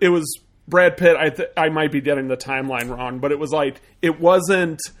it was Brad Pitt. I might be getting the timeline wrong, but it was like it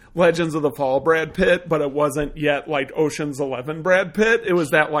wasn't Legends of the Fall Brad Pitt, but it wasn't yet like Ocean's 11 Brad Pitt. It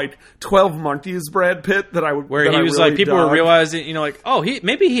was that like 12 Monkeys Brad Pitt that I would where he was really like people were realizing, oh,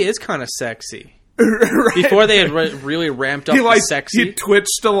 maybe he is kind of sexy. Right. Before they had really ramped up the sexy. He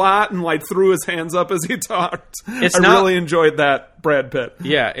twitched a lot and like threw his hands up as he talked. Really enjoyed that Brad Pitt.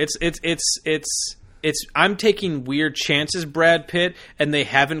 Yeah, it's I'm taking weird chances, Brad Pitt, and they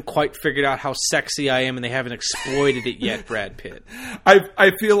haven't quite figured out how sexy I am, and they haven't exploited it yet, Brad Pitt.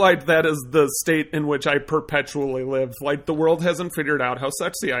 I feel like that is the state in which I perpetually live. Like, the world hasn't figured out how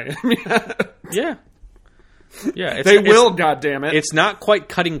sexy I am yet. Yeah. Yeah. They will, goddammit. It's not quite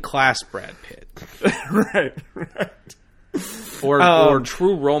cutting class, Brad Pitt. Right. Or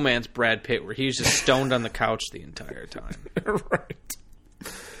True Romance Brad Pitt, where he's just stoned on the couch the entire time. Right.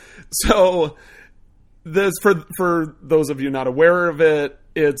 So... This for those of you not aware of it,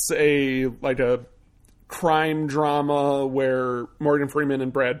 it's a crime drama where Morgan Freeman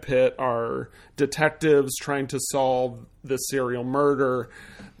and Brad Pitt are detectives trying to solve the serial murder.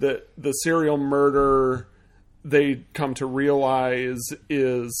 The serial murder they come to realize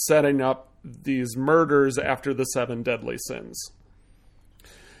is setting up these murders after the 7 deadly sins.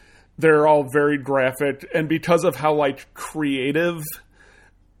 They're all very graphic, and because of how creative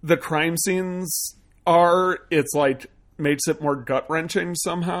the crime scenes are, it's makes it more gut-wrenching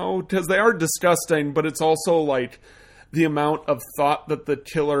somehow, because they are disgusting, but it's also the amount of thought that the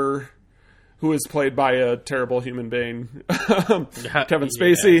killer, who is played by a terrible human being, Kevin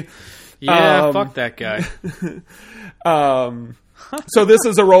Spacey. Yeah, fuck that guy. So this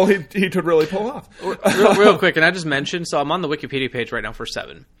is a role he could really pull off. Real quick, and I just mentioned, so I'm on the Wikipedia page right now for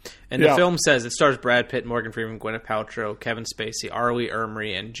 7. And the film says it stars Brad Pitt, Morgan Freeman, Gwyneth Paltrow, Kevin Spacey, R. Lee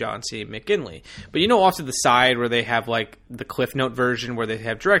Ermey, and John C. McGinley. But off to the side where they have the Cliff Note version where they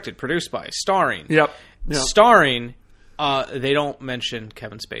have directed, produced by, starring. Yep. Starring They don't mention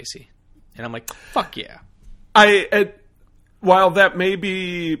Kevin Spacey. And I'm like, fuck yeah. While that may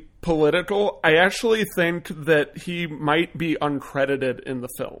be political, I actually think that he might be uncredited in the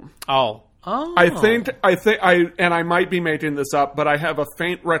film. Oh. I think, and I might be making this up, but I have a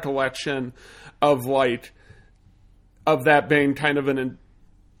faint recollection of that being kind of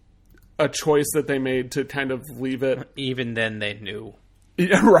a choice that they made to kind of leave it. Even then, they knew.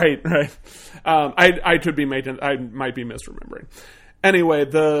 Yeah, right. I might be misremembering. Anyway,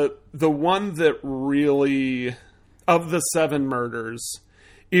 the one that really, of the 7 murders,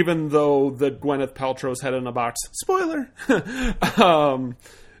 even though the Gwyneth Paltrow's head in a box, spoiler,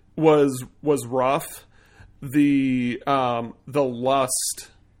 was rough. The Lust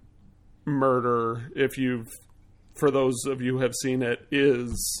murder, for those of you who have seen it,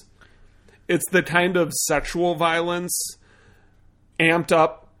 it's the kind of sexual violence amped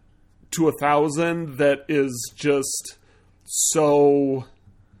up to 1,000 that is just so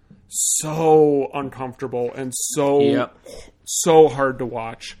uncomfortable and so hard to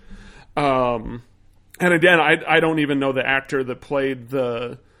watch. And again, I don't even know the actor that played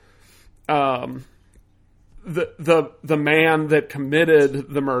the man that committed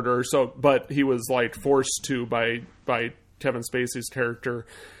the murder. But he was like forced to by Kevin Spacey's character.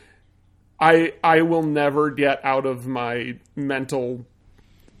 I will never get out of my mental,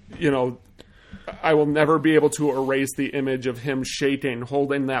 I will never be able to erase the image of him shaking,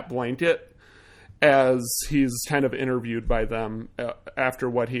 holding that blanket as he's kind of interviewed by them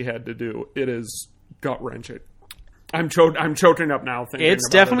after what he had to do. It is gut-wrenching. I'm choking up now. It's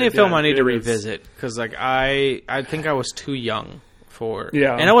definitely a film I need to revisit because, I think I was too young for.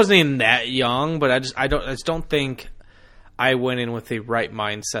 Yeah, and I wasn't even that young, but I just don't think I went in with the right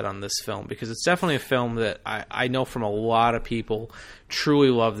mindset on this film because it's definitely a film that I know from a lot of people truly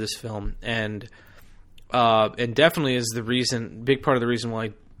love this film and definitely is big part of the reason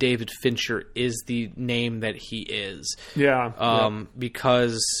why David Fincher is the name that he is. Yeah.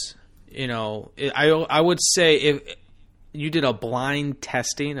 Because I would say if you did a blind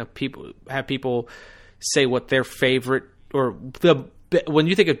testing of people say what their favorite when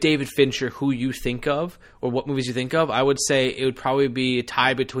you think of David Fincher, who you think of or what movies you think of, I would say it would probably be a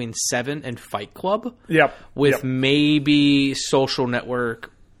tie between Seven and Fight Club. Yep. With maybe Social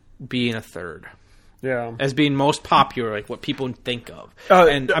Network being a third. Yeah. As being most popular, like what people think of.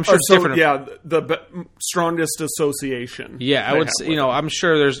 And I'm sure it's different. Yeah, the strongest association. Yeah, I would say, I'm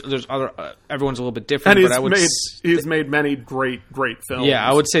sure there's other, everyone's a little bit different, and he's made many great films. Yeah,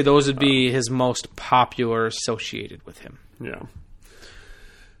 I would say those would be his most popular associated with him. Yeah.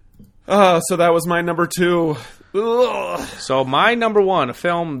 So that was my number 2. Ugh. So my number 1, a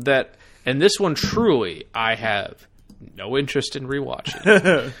film that, and this one truly, I have no interest in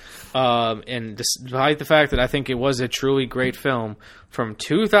rewatching. And despite the fact that I think it was a truly great film, from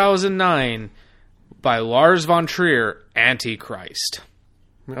 2009 by Lars von Trier, Antichrist.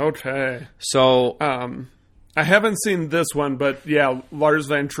 Okay. So I haven't seen this one, but yeah, Lars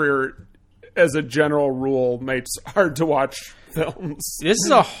von Trier, as a general rule, makes hard to watch films. This is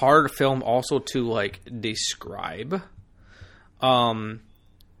a hard film also to describe.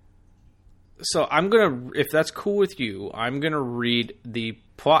 So I'm gonna, if that's cool with you, I'm gonna read the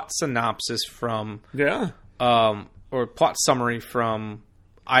plot synopsis from or plot summary from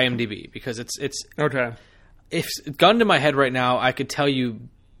IMDb because it's okay. If gun to my head right now, I could tell you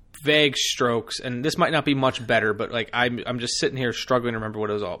vague strokes, and this might not be much better, but I'm just sitting here struggling to remember what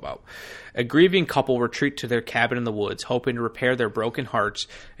it was all about. A grieving couple retreat to their cabin in the woods, hoping to repair their broken hearts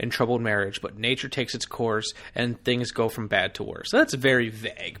and troubled marriage, but nature takes its course and things go from bad to worse. So that's very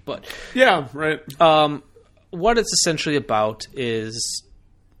vague, but yeah, right. What it's essentially about is,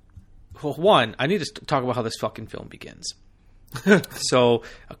 well, one, I need to talk about how this fucking film begins. So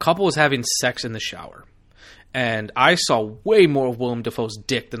a couple is having sex in the shower. And I saw way more of Willem Dafoe's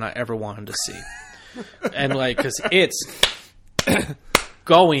dick than I ever wanted to see. And because it's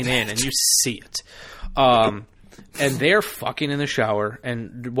going in and you see it. And they're fucking in the shower.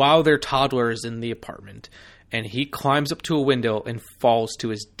 And while their toddler is in the apartment. And he climbs up to a window and falls to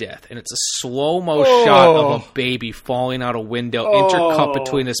his death. And it's a slow-mo shot of a baby falling out a window, intercut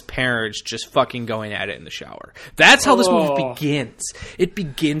between his parents, just fucking going at it in the shower. That's how this movie begins. It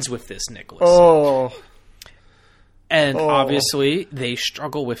begins with this, Nicholas. And obviously, they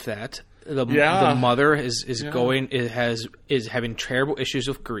struggle with that. The mother is having terrible issues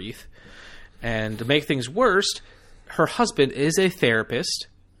with grief, and to make things worse, her husband is a therapist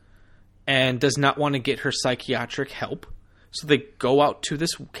and does not want to get her psychiatric help. So they go out to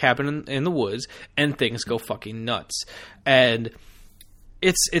this cabin in the woods, and things go fucking nuts. And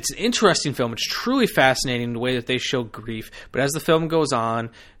it's an interesting film. It's truly fascinating the way that they show grief. But as the film goes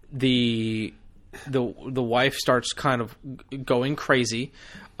on, the wife starts kind of going crazy.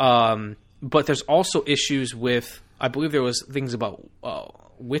 But there's also issues with, I believe there was things about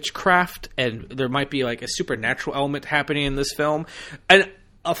witchcraft, and there might be like a supernatural element happening in this film. And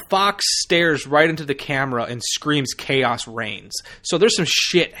a fox stares right into the camera and screams "Chaos reigns." So there's some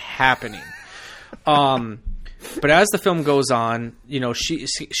shit happening. But as the film goes on, you know, she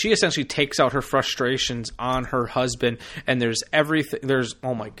essentially takes out her frustrations on her husband, and there's everything. There's,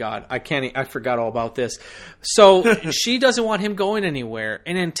 oh my god, I forgot all about this. So she doesn't want him going anywhere,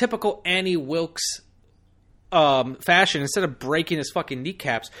 and in typical Annie Wilkes fashion, instead of breaking his fucking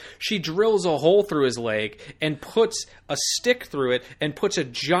kneecaps, she drills a hole through his leg and puts a stick through it and puts a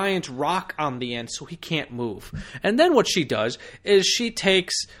giant rock on the end so he can't move. And then what she does is she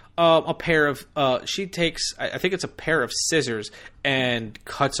takes I think it's a pair of scissors, and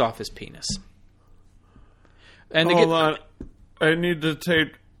cuts off his penis. And hold on, I need to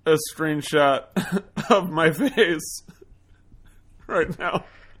take a screenshot of my face right now.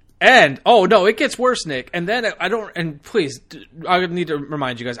 And, oh no, it gets worse, Nick. And then please, I need to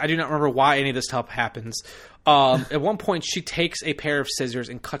remind you guys, I do not remember why any of this stuff happens. At one point, she takes a pair of scissors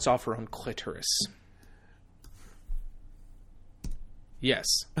and cuts off her own clitoris. Yes.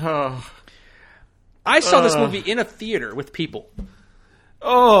 Oh. I saw this movie in a theater with people.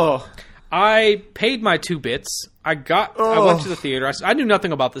 Oh. I paid my 2 bits. I went to the theater. I knew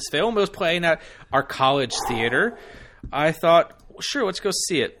nothing about this film. It was playing at our college theater. I thought, sure, let's go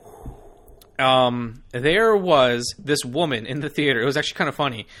see it. There was this woman in the theater. It was actually kind of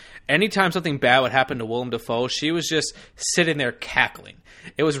funny. Anytime something bad would happen to Willem Dafoe, she was just sitting there cackling.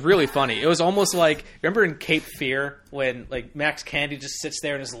 It was really funny. It was almost like, remember in Cape Fear when like Max Candy just sits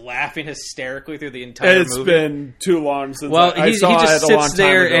there and is laughing hysterically through the entire movie? It's been too long since I saw it. He just sits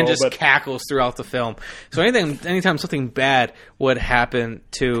there and just but... cackles throughout the film. So anytime something bad would happen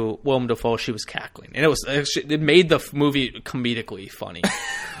to Willem Dafoe, she was cackling, and it made the movie comedically funny.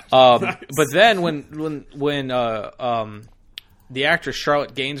 Nice. But then when the actress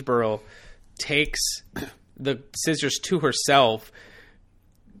Charlotte Gainsborough takes the scissors to herself,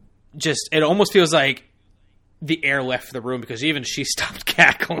 it almost feels like the air left the room, because even she stopped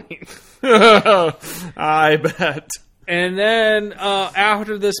cackling. I bet. And then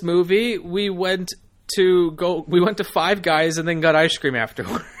after this movie, we went to Five Guys and then got ice cream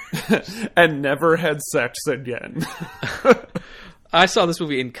afterward. And never had sex again. I saw this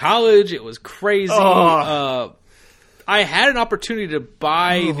movie in college. It was crazy. I had an opportunity to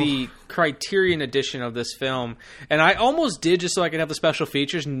buy the Criterion edition of this film, and I almost did just so I could have the special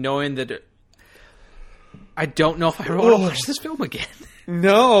features, knowing that I don't know if I want to watch this film again.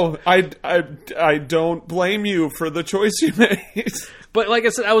 No, I don't blame you for the choice you made. But like I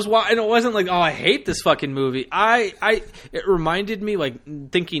said, and it wasn't like, oh, I hate this fucking movie. It reminded me, like,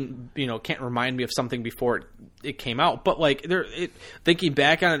 thinking, can't remind me of something before it came out. But like, thinking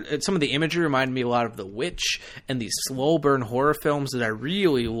back on it, some of the imagery reminded me a lot of The Witch and these slow burn horror films that I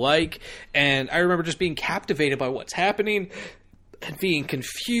really like. And I remember just being captivated by what's happening and being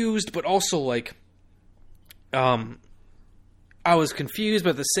confused, but also like, I was confused,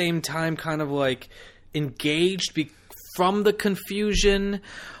 but at the same time kind of like engaged from the confusion.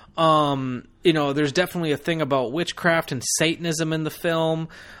 There's definitely a thing about witchcraft and Satanism in the film.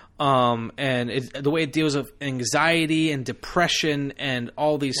 And the way it deals with anxiety and depression and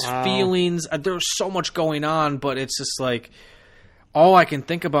all these feelings. There's so much going on, but it's just like, all I can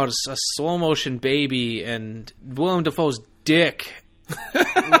think about is a slow motion baby and Willem Dafoe's dick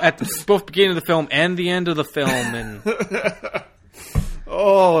at both beginning of the film and the end of the film. And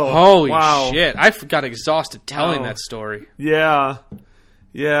holy shit! I got exhausted telling that story. Yeah.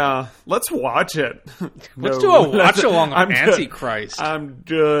 Let's watch it. Let's do a watch along on Antichrist. I'm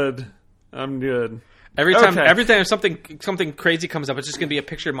good. Every time something crazy comes up, it's just gonna be a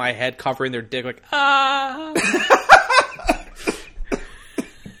picture of my head covering their dick, like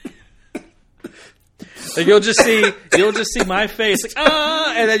Like you'll just see my face, like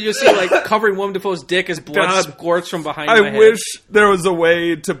and then you'll see like covering Willem Dafoe's dick as blood squirts from behind my head. I wish there was a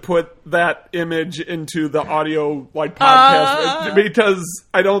way to put that image into the audio podcast, because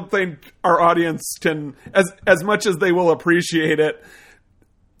I don't think our audience can, as much as they will appreciate it,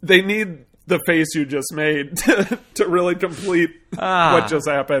 they need the face you just made to really complete what just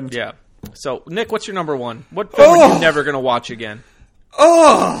happened. Yeah. So, Nick, what's your number one? What film are you never going to watch again?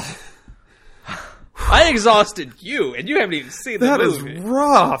 I exhausted you, and you haven't even seen the movie. That is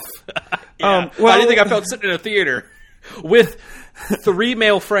rough. How do you think I felt sitting in a theater with 3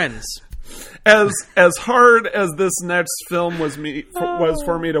 male friends? as hard as this next film was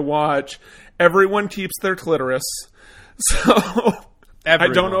for me to watch, everyone keeps their clitoris. So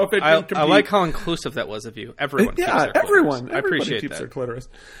Everyone. I don't know if it can compete. I like how inclusive that was of you. Everyone. Yeah, keeps their clitoris. everyone. I appreciate keeps that. their clitoris.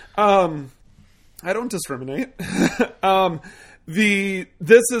 I don't discriminate.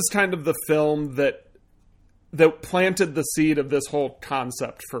 This is kind of the film that planted the seed of this whole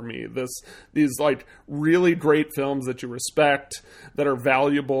concept for me. These like really great films that you respect, that are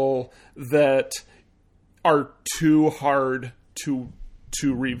valuable, that are too hard to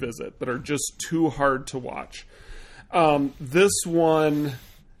revisit, that are just too hard to watch. This one,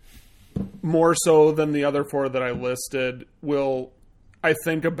 more so than the other four that I listed, I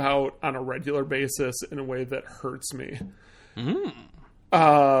think about on a regular basis in a way that hurts me.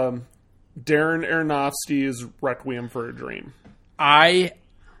 Darren Aronofsky's Requiem for a Dream. I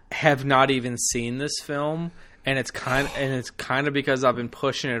have not even seen this film, and it's kind of because I've been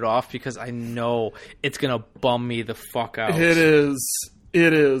pushing it off because I know it's gonna bum me the fuck out. It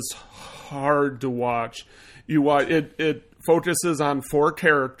is hard to watch. You watch it. It focuses on four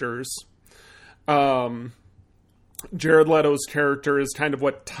characters. Jared Leto's character is kind of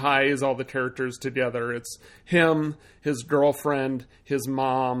what ties all the characters together. It's him, his girlfriend, his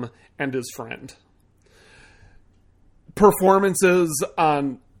mom, and his friend. Performances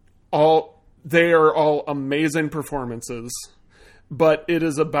they are all amazing performances, but it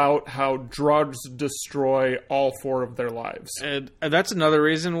is about how drugs destroy all four of their lives. And that's another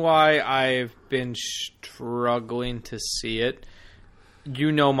reason why I've been struggling to see it.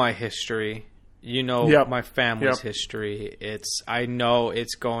 You know my history. You know my family's history. I know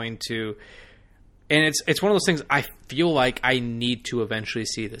it's going to, and it's one of those things. I feel like I need to eventually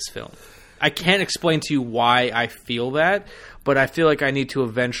see this film. I can't explain to you why I feel that, but I feel like I need to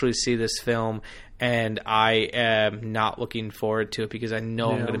eventually see this film, and I am not looking forward to it because I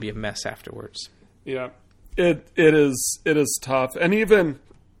know I'm going to be a mess afterwards. Yeah, it is tough, and even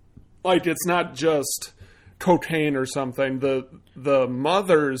like it's not just cocaine or something. The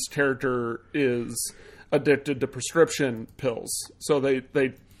mother's character is addicted to prescription pills, so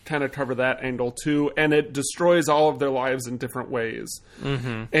they kind of cover that angle too, and it destroys all of their lives in different ways.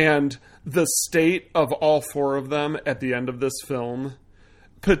 And the state of all four of them at the end of this film,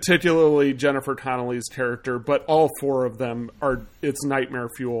 particularly Jennifer Connelly's character, but all four of them it's nightmare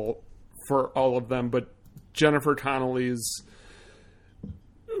fuel for all of them. But Jennifer Connelly's,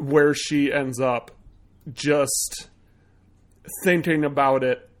 where she ends up, just thinking about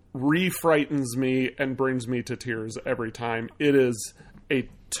it re-frightens me and brings me to tears every time. It is a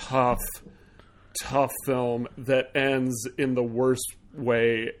tough film that ends in the worst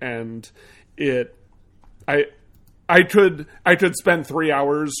way, and I could spend 3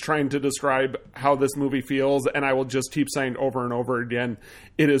 hours trying to describe how this movie feels, and I will just keep saying over and over again,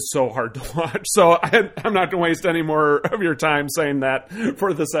 it is so hard to watch. So I'm not going to waste any more of your time saying that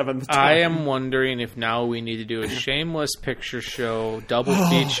for the seventh time. I am wondering if now we need to do a Shameless Picture Show double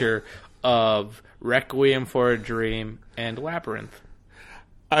feature of Requiem for a Dream and Labyrinth.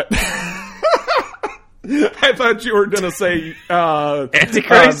 I thought you were going to say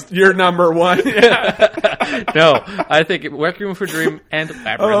Antichrist. You're number one. Yeah. No, I think Requiem for a Dream and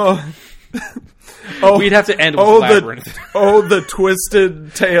Labyrinth. We'd have to end with Labyrinth. The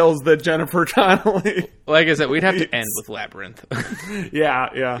twisted tales that Jennifer Connelly. Like I said, we'd have to end with Labyrinth.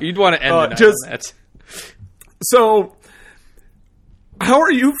 Yeah. You'd want to end the night on that. So, how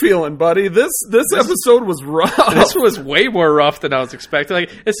are you feeling, buddy? This episode was rough. This was way more rough than I was expecting. Like,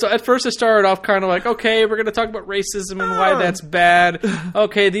 at first it started off kind of like, okay, we're going to talk about racism and why that's bad.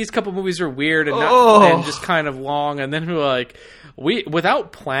 Okay, these couple movies are weird and just kind of long. And then we're like,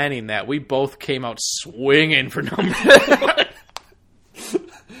 without planning that, we both came out swinging for number one.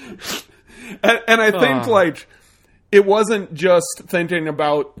 and I think, like, it wasn't just thinking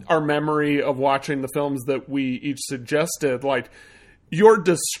about our memory of watching the films that we each suggested. Like, your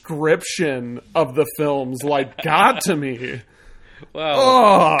description of the films, like, got to me.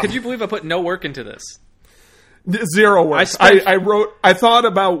 Wow. Could you believe I put no work into this? Zero work. I thought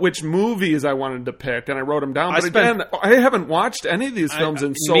about which movies I wanted to pick, and I wrote them down. But again, I haven't watched any of these films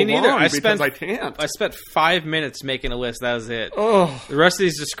in so long because I can't. I spent 5 minutes making a list. That was it. Oh. The rest of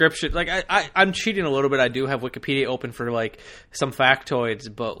these descriptions, like, I'm cheating a little bit. I do have Wikipedia open for, like, some factoids,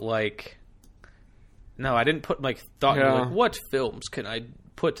 but, like, no, I didn't put, like, thought into, like, what films can I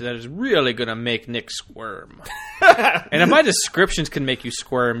put that is really going to make Nick squirm? And if my descriptions can make you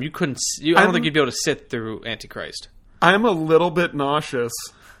squirm, I don't think you'd be able to sit through Antichrist. I'm a little bit nauseous.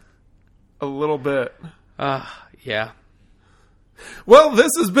 A little bit. Yeah. Well,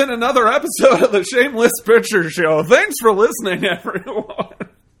 this has been another episode of the Shameless Picture Show. Thanks for listening, everyone.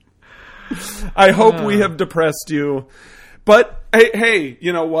 I hope we have depressed you. But hey,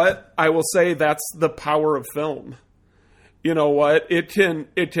 you know what? I will say that's the power of film. You know what? It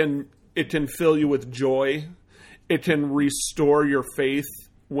can fill you with joy. It can restore your faith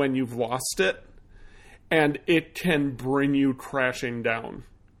when you've lost it, and it can bring you crashing down.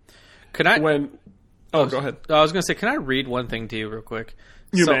 Can I? Go ahead. I was going to say, can I read one thing to you real quick?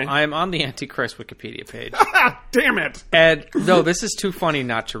 You may. I'm on the Antichrist Wikipedia page. Damn it! And no, this is too funny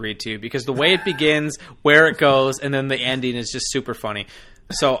not to read to you because the way it begins, where it goes, and then the ending is just super funny.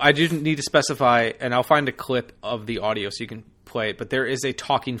 So I do need to specify, and I'll find a clip of the audio so you can play it. But there is a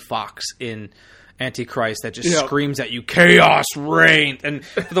talking fox in Antichrist that just screams at you, "Chaos reigns!" And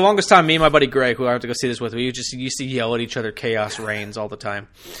for the longest time, me and my buddy Greg, who I have to go see this with, we just used to yell at each other, "Chaos reigns!" all the time.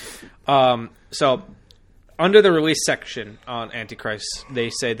 So under the release section on Antichrist, they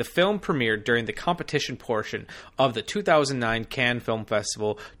say the film premiered during the competition portion of the 2009 Cannes Film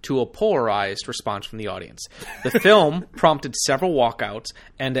Festival to a polarized response from the audience. The film prompted several walkouts,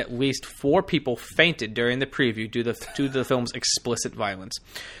 and at least 4 people fainted during the preview due to the film's explicit violence.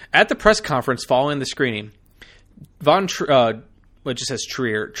 At the press conference following the screening, which just says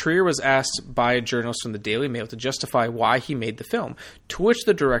Trier was asked by a journalist from the Daily Mail to justify why he made the film, to which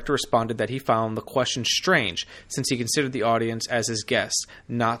the director responded that he found the question strange, since he considered the audience as his guests,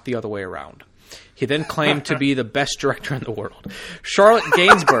 not the other way around. He then claimed to be the best director in the world. Charlotte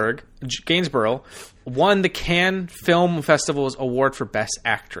Gainsborough won the Cannes Film Festival's award for Best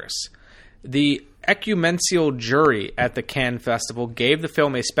Actress. The ecumenical jury at the Cannes Festival gave the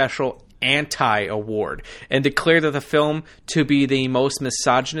film a special anti-award and declared that the film to be the most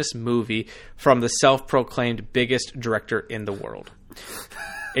misogynist movie from the self-proclaimed biggest director in the world.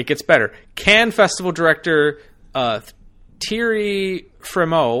 It gets better. Cannes Festival director Thierry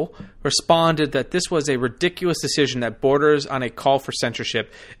Frémaux responded that this was a ridiculous decision that borders on a call for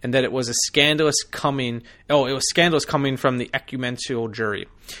censorship, and that it was scandalous coming from the ecumenical jury.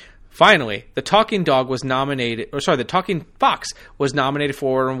 Finally, the Talking Fox was nominated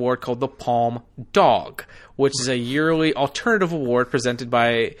for an award called the Palm Dog, which is a yearly alternative award presented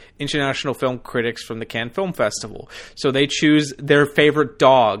by international film critics from the Cannes Film Festival. So they choose their favorite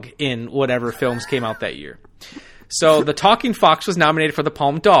dog in whatever films came out that year. So the Talking Fox was nominated for the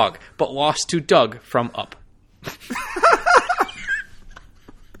Palm Dog, but lost to Doug from Up.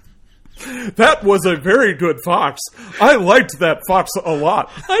 That was a very good fox. I liked that fox a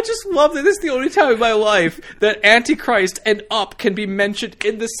lot. I just love that this is the only time in my life that Antichrist and Up can be mentioned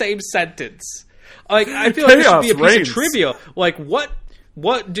in the same sentence. Like, I feel like this should be a piece of trivia. Like, what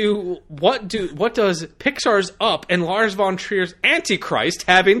does Pixar's Up and Lars von Trier's Antichrist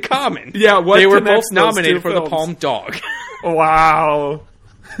have in common? Yeah, what they were both nominated for the Palm Dog. Wow.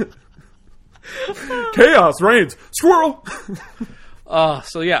 Chaos reigns. Squirrel.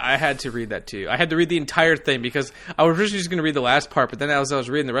 So yeah, I had to read that to you. I had to read the entire thing because I was originally just going to read the last part, but then as I was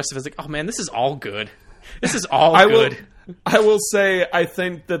reading the rest of it, I was like, oh man, this is all good. This is all good. I will say, I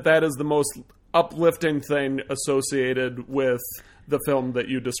think that is the most uplifting thing associated with the film that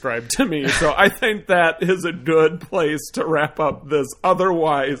you described to me. So I think that is a good place to wrap up this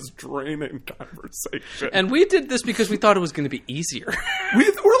otherwise draining conversation. And we did this because we thought it was going to be easier.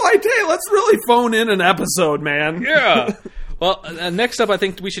 We're like, hey, let's really phone in an episode, man. Yeah. Well, next up, I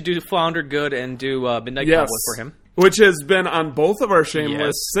think we should do Flounder Good and do Midnight Cowboy for him. Which has been on both of our shame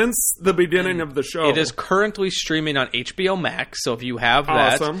lists since the beginning of the show. It is currently streaming on HBO Max, so if you have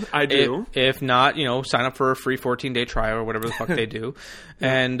that... Awesome, I do. If not, sign up for a free 14-day trial or whatever the fuck they do.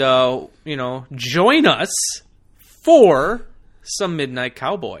 And, join us for some Midnight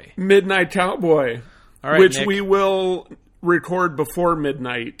Cowboy. Midnight Cowboy. All right, which Nick. we will record before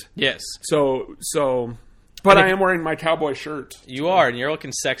midnight. Yes. But I am wearing my cowboy shirt. You are, and you're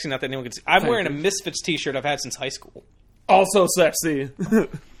looking sexy. Not that anyone can see. I'm wearing a Misfits t-shirt I've had since high school. Also sexy. The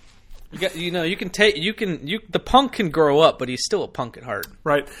punk can grow up, but he's still a punk at heart.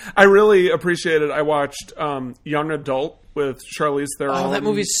 Right. I really appreciate it. I watched Young Adult with Charlize Theron. Oh, that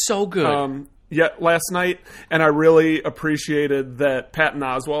movie's so good. Last night, and I really appreciated that Patton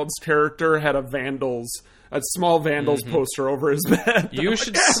Oswalt's character had a small Vandals poster over his bed. You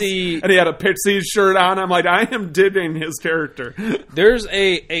should see... And he had a Pixies shirt on. I'm like, I am digging his character. There's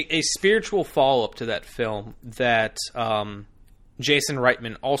a spiritual follow-up to that film that Jason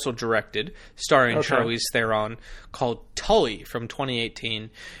Reitman also directed, starring Charlize Theron, called Tully from 2018.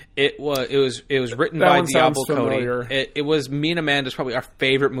 It was written by Diablo Cody. It was me and Amanda's probably our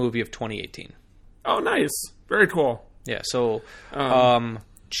favorite movie of 2018. Oh, nice. Very cool. Yeah, so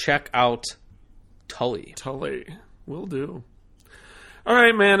check out Tully. Will do. All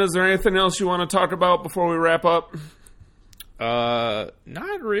right, man. Is there anything else you want to talk about before we wrap up?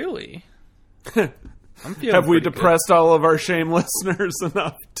 Not really. I'm feeling Have we pretty depressed all of our shame listeners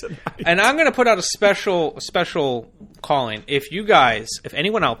enough tonight? good. And I'm going to put out a special calling. If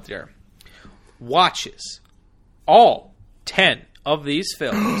anyone out there watches all 10 of these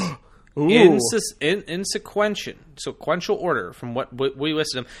films in sequential order from what we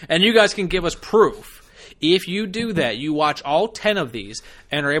listed them, and you guys can give us proof. If you do that, you watch all 10 of these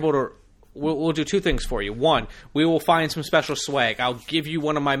and are able to, we'll do two things for you. One, we will find some special swag. I'll give you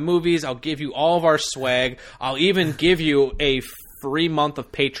one of my movies. I'll give you all of our swag. I'll even give you a free month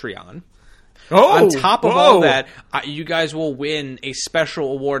of Patreon. On top of all that, you guys will win a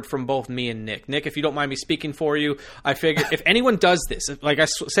special award from both me and Nick. Nick, if you don't mind me speaking for you, I figure if anyone does this, like I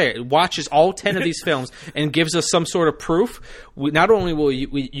say, watches all 10 of these films and gives us some sort of proof, not only will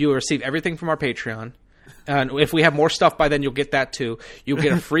you receive everything from our Patreon, and if we have more stuff by then, you'll get that too. You'll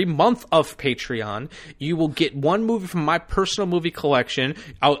get a free month of Patreon. You will get one movie from my personal movie collection.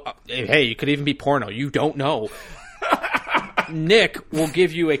 Hey, it could even be porno. You don't know. Nick will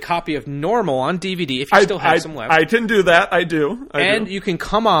give you a copy of Normal on DVD if you still have some left. I can do that. I do. You can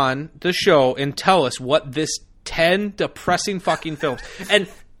come on the show and tell us what this 10 depressing fucking films. And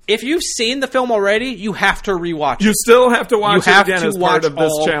if you've seen the film already, you have to rewatch it. You still have to watch it again as part of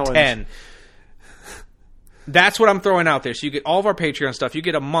this challenge. 10. That's what I'm throwing out there. So you get all of our Patreon stuff. You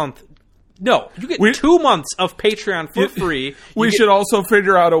get a month. No, you get 2 months of Patreon for free. We should also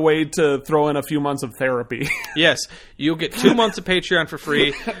figure out a way to throw in a few months of therapy. Yes, you'll get 2 months of Patreon for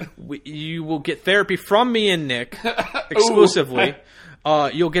free. You will get therapy from me and Nick exclusively.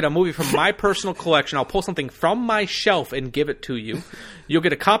 You'll get a movie from my personal collection. I'll pull something from my shelf and give it to you. You'll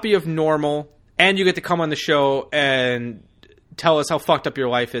get a copy of Normal, and you get to come on the show and tell us how fucked up your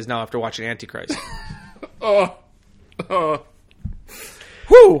life is now after watching Antichrist.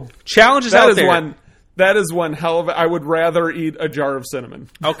 Whew. Challenges out there. That is one hell of I would rather eat a jar of cinnamon.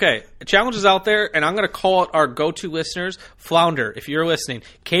 Okay. Challenges out there, and I'm going to call out our go-to listeners. Flounder, if you're listening.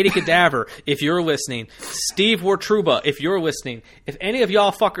 Katie Cadaver, if you're listening. Steve Wartruba, if you're listening. If any of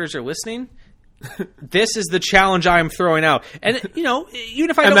y'all fuckers are listening, this is the challenge I am throwing out. And, you know, even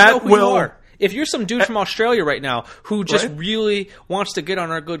if I don't know who you are, if you're some dude from Australia right now who just really wants to get on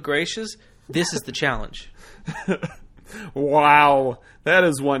our good graces, this is the challenge. Wow. That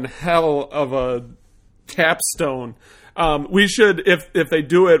is one hell of a capstone. We should, if they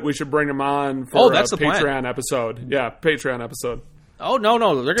do it, we should bring them on for a Patreon episode. Yeah, Patreon episode. Oh, no.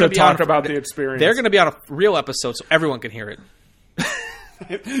 They're going to talk about the experience. They're going to be on a real episode so everyone can hear it.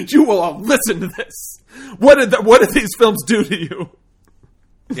 You will all listen to this. What did these films do to you?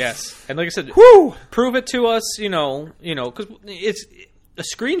 Yes. And like I said, Whew. Prove it to us, because it's a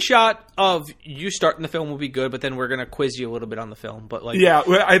screenshot of you starting the film will be good, but then we're going to quiz you a little bit on the film. But yeah,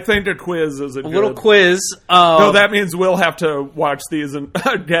 I think a quiz is a little quiz. No, that means we'll have to watch these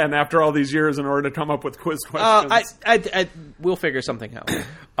again after all these years in order to come up with quiz questions. We'll figure something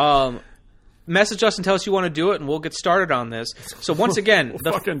out. Message us and tell us you want to do it, and we'll get started on this. So once again,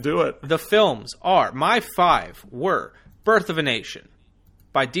 fucking do it. The films are my 5 were Birth of a Nation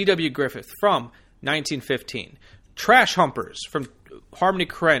by D.W. Griffith from 1915, Trash Humpers from Harmony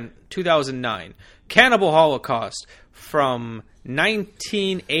Korine, 2009. Cannibal Holocaust from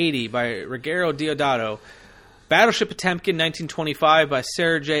 1980 by Ruggero Deodato. Battleship Potemkin, 1925 by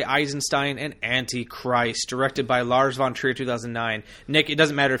Sarah J. Eisenstein. And Antichrist, directed by Lars von Trier, 2009. Nick, it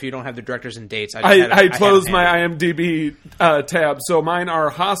doesn't matter if you don't have the directors and dates. I closed my IMDb tab, so mine are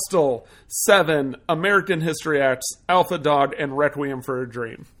Hostel, 7, American History X, Alpha Dog, and Requiem for a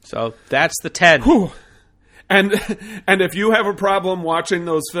Dream. So that's the 10. Whew. And if you have a problem watching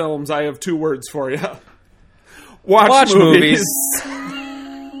those films, I have 2 words for you. Watch movies.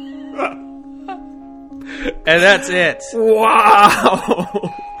 And that's it.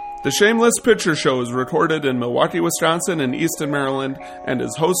 Wow. The Shameless Picture Show is recorded in Milwaukee, Wisconsin and Easton, Maryland, and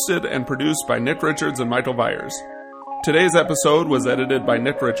is hosted and produced by Nick Richards and Michael Vyers. Today's episode was edited by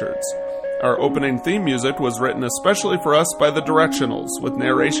Nick Richards. Our opening theme music was written especially for us by The Directionals, with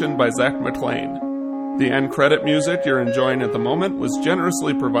narration by Zach McLean. The end credit music you're enjoying at the moment was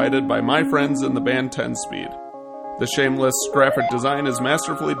generously provided by my friends in the band 10 Speed. The Shameless graphic design is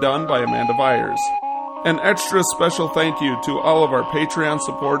masterfully done by Amanda Vyers. An extra special thank you to all of our Patreon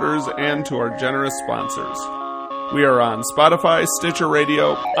supporters and to our generous sponsors. We are on Spotify, Stitcher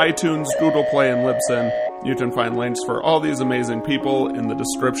Radio, iTunes, Google Play, and Libsyn. You can find links for all these amazing people in the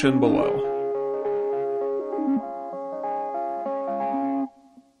description below.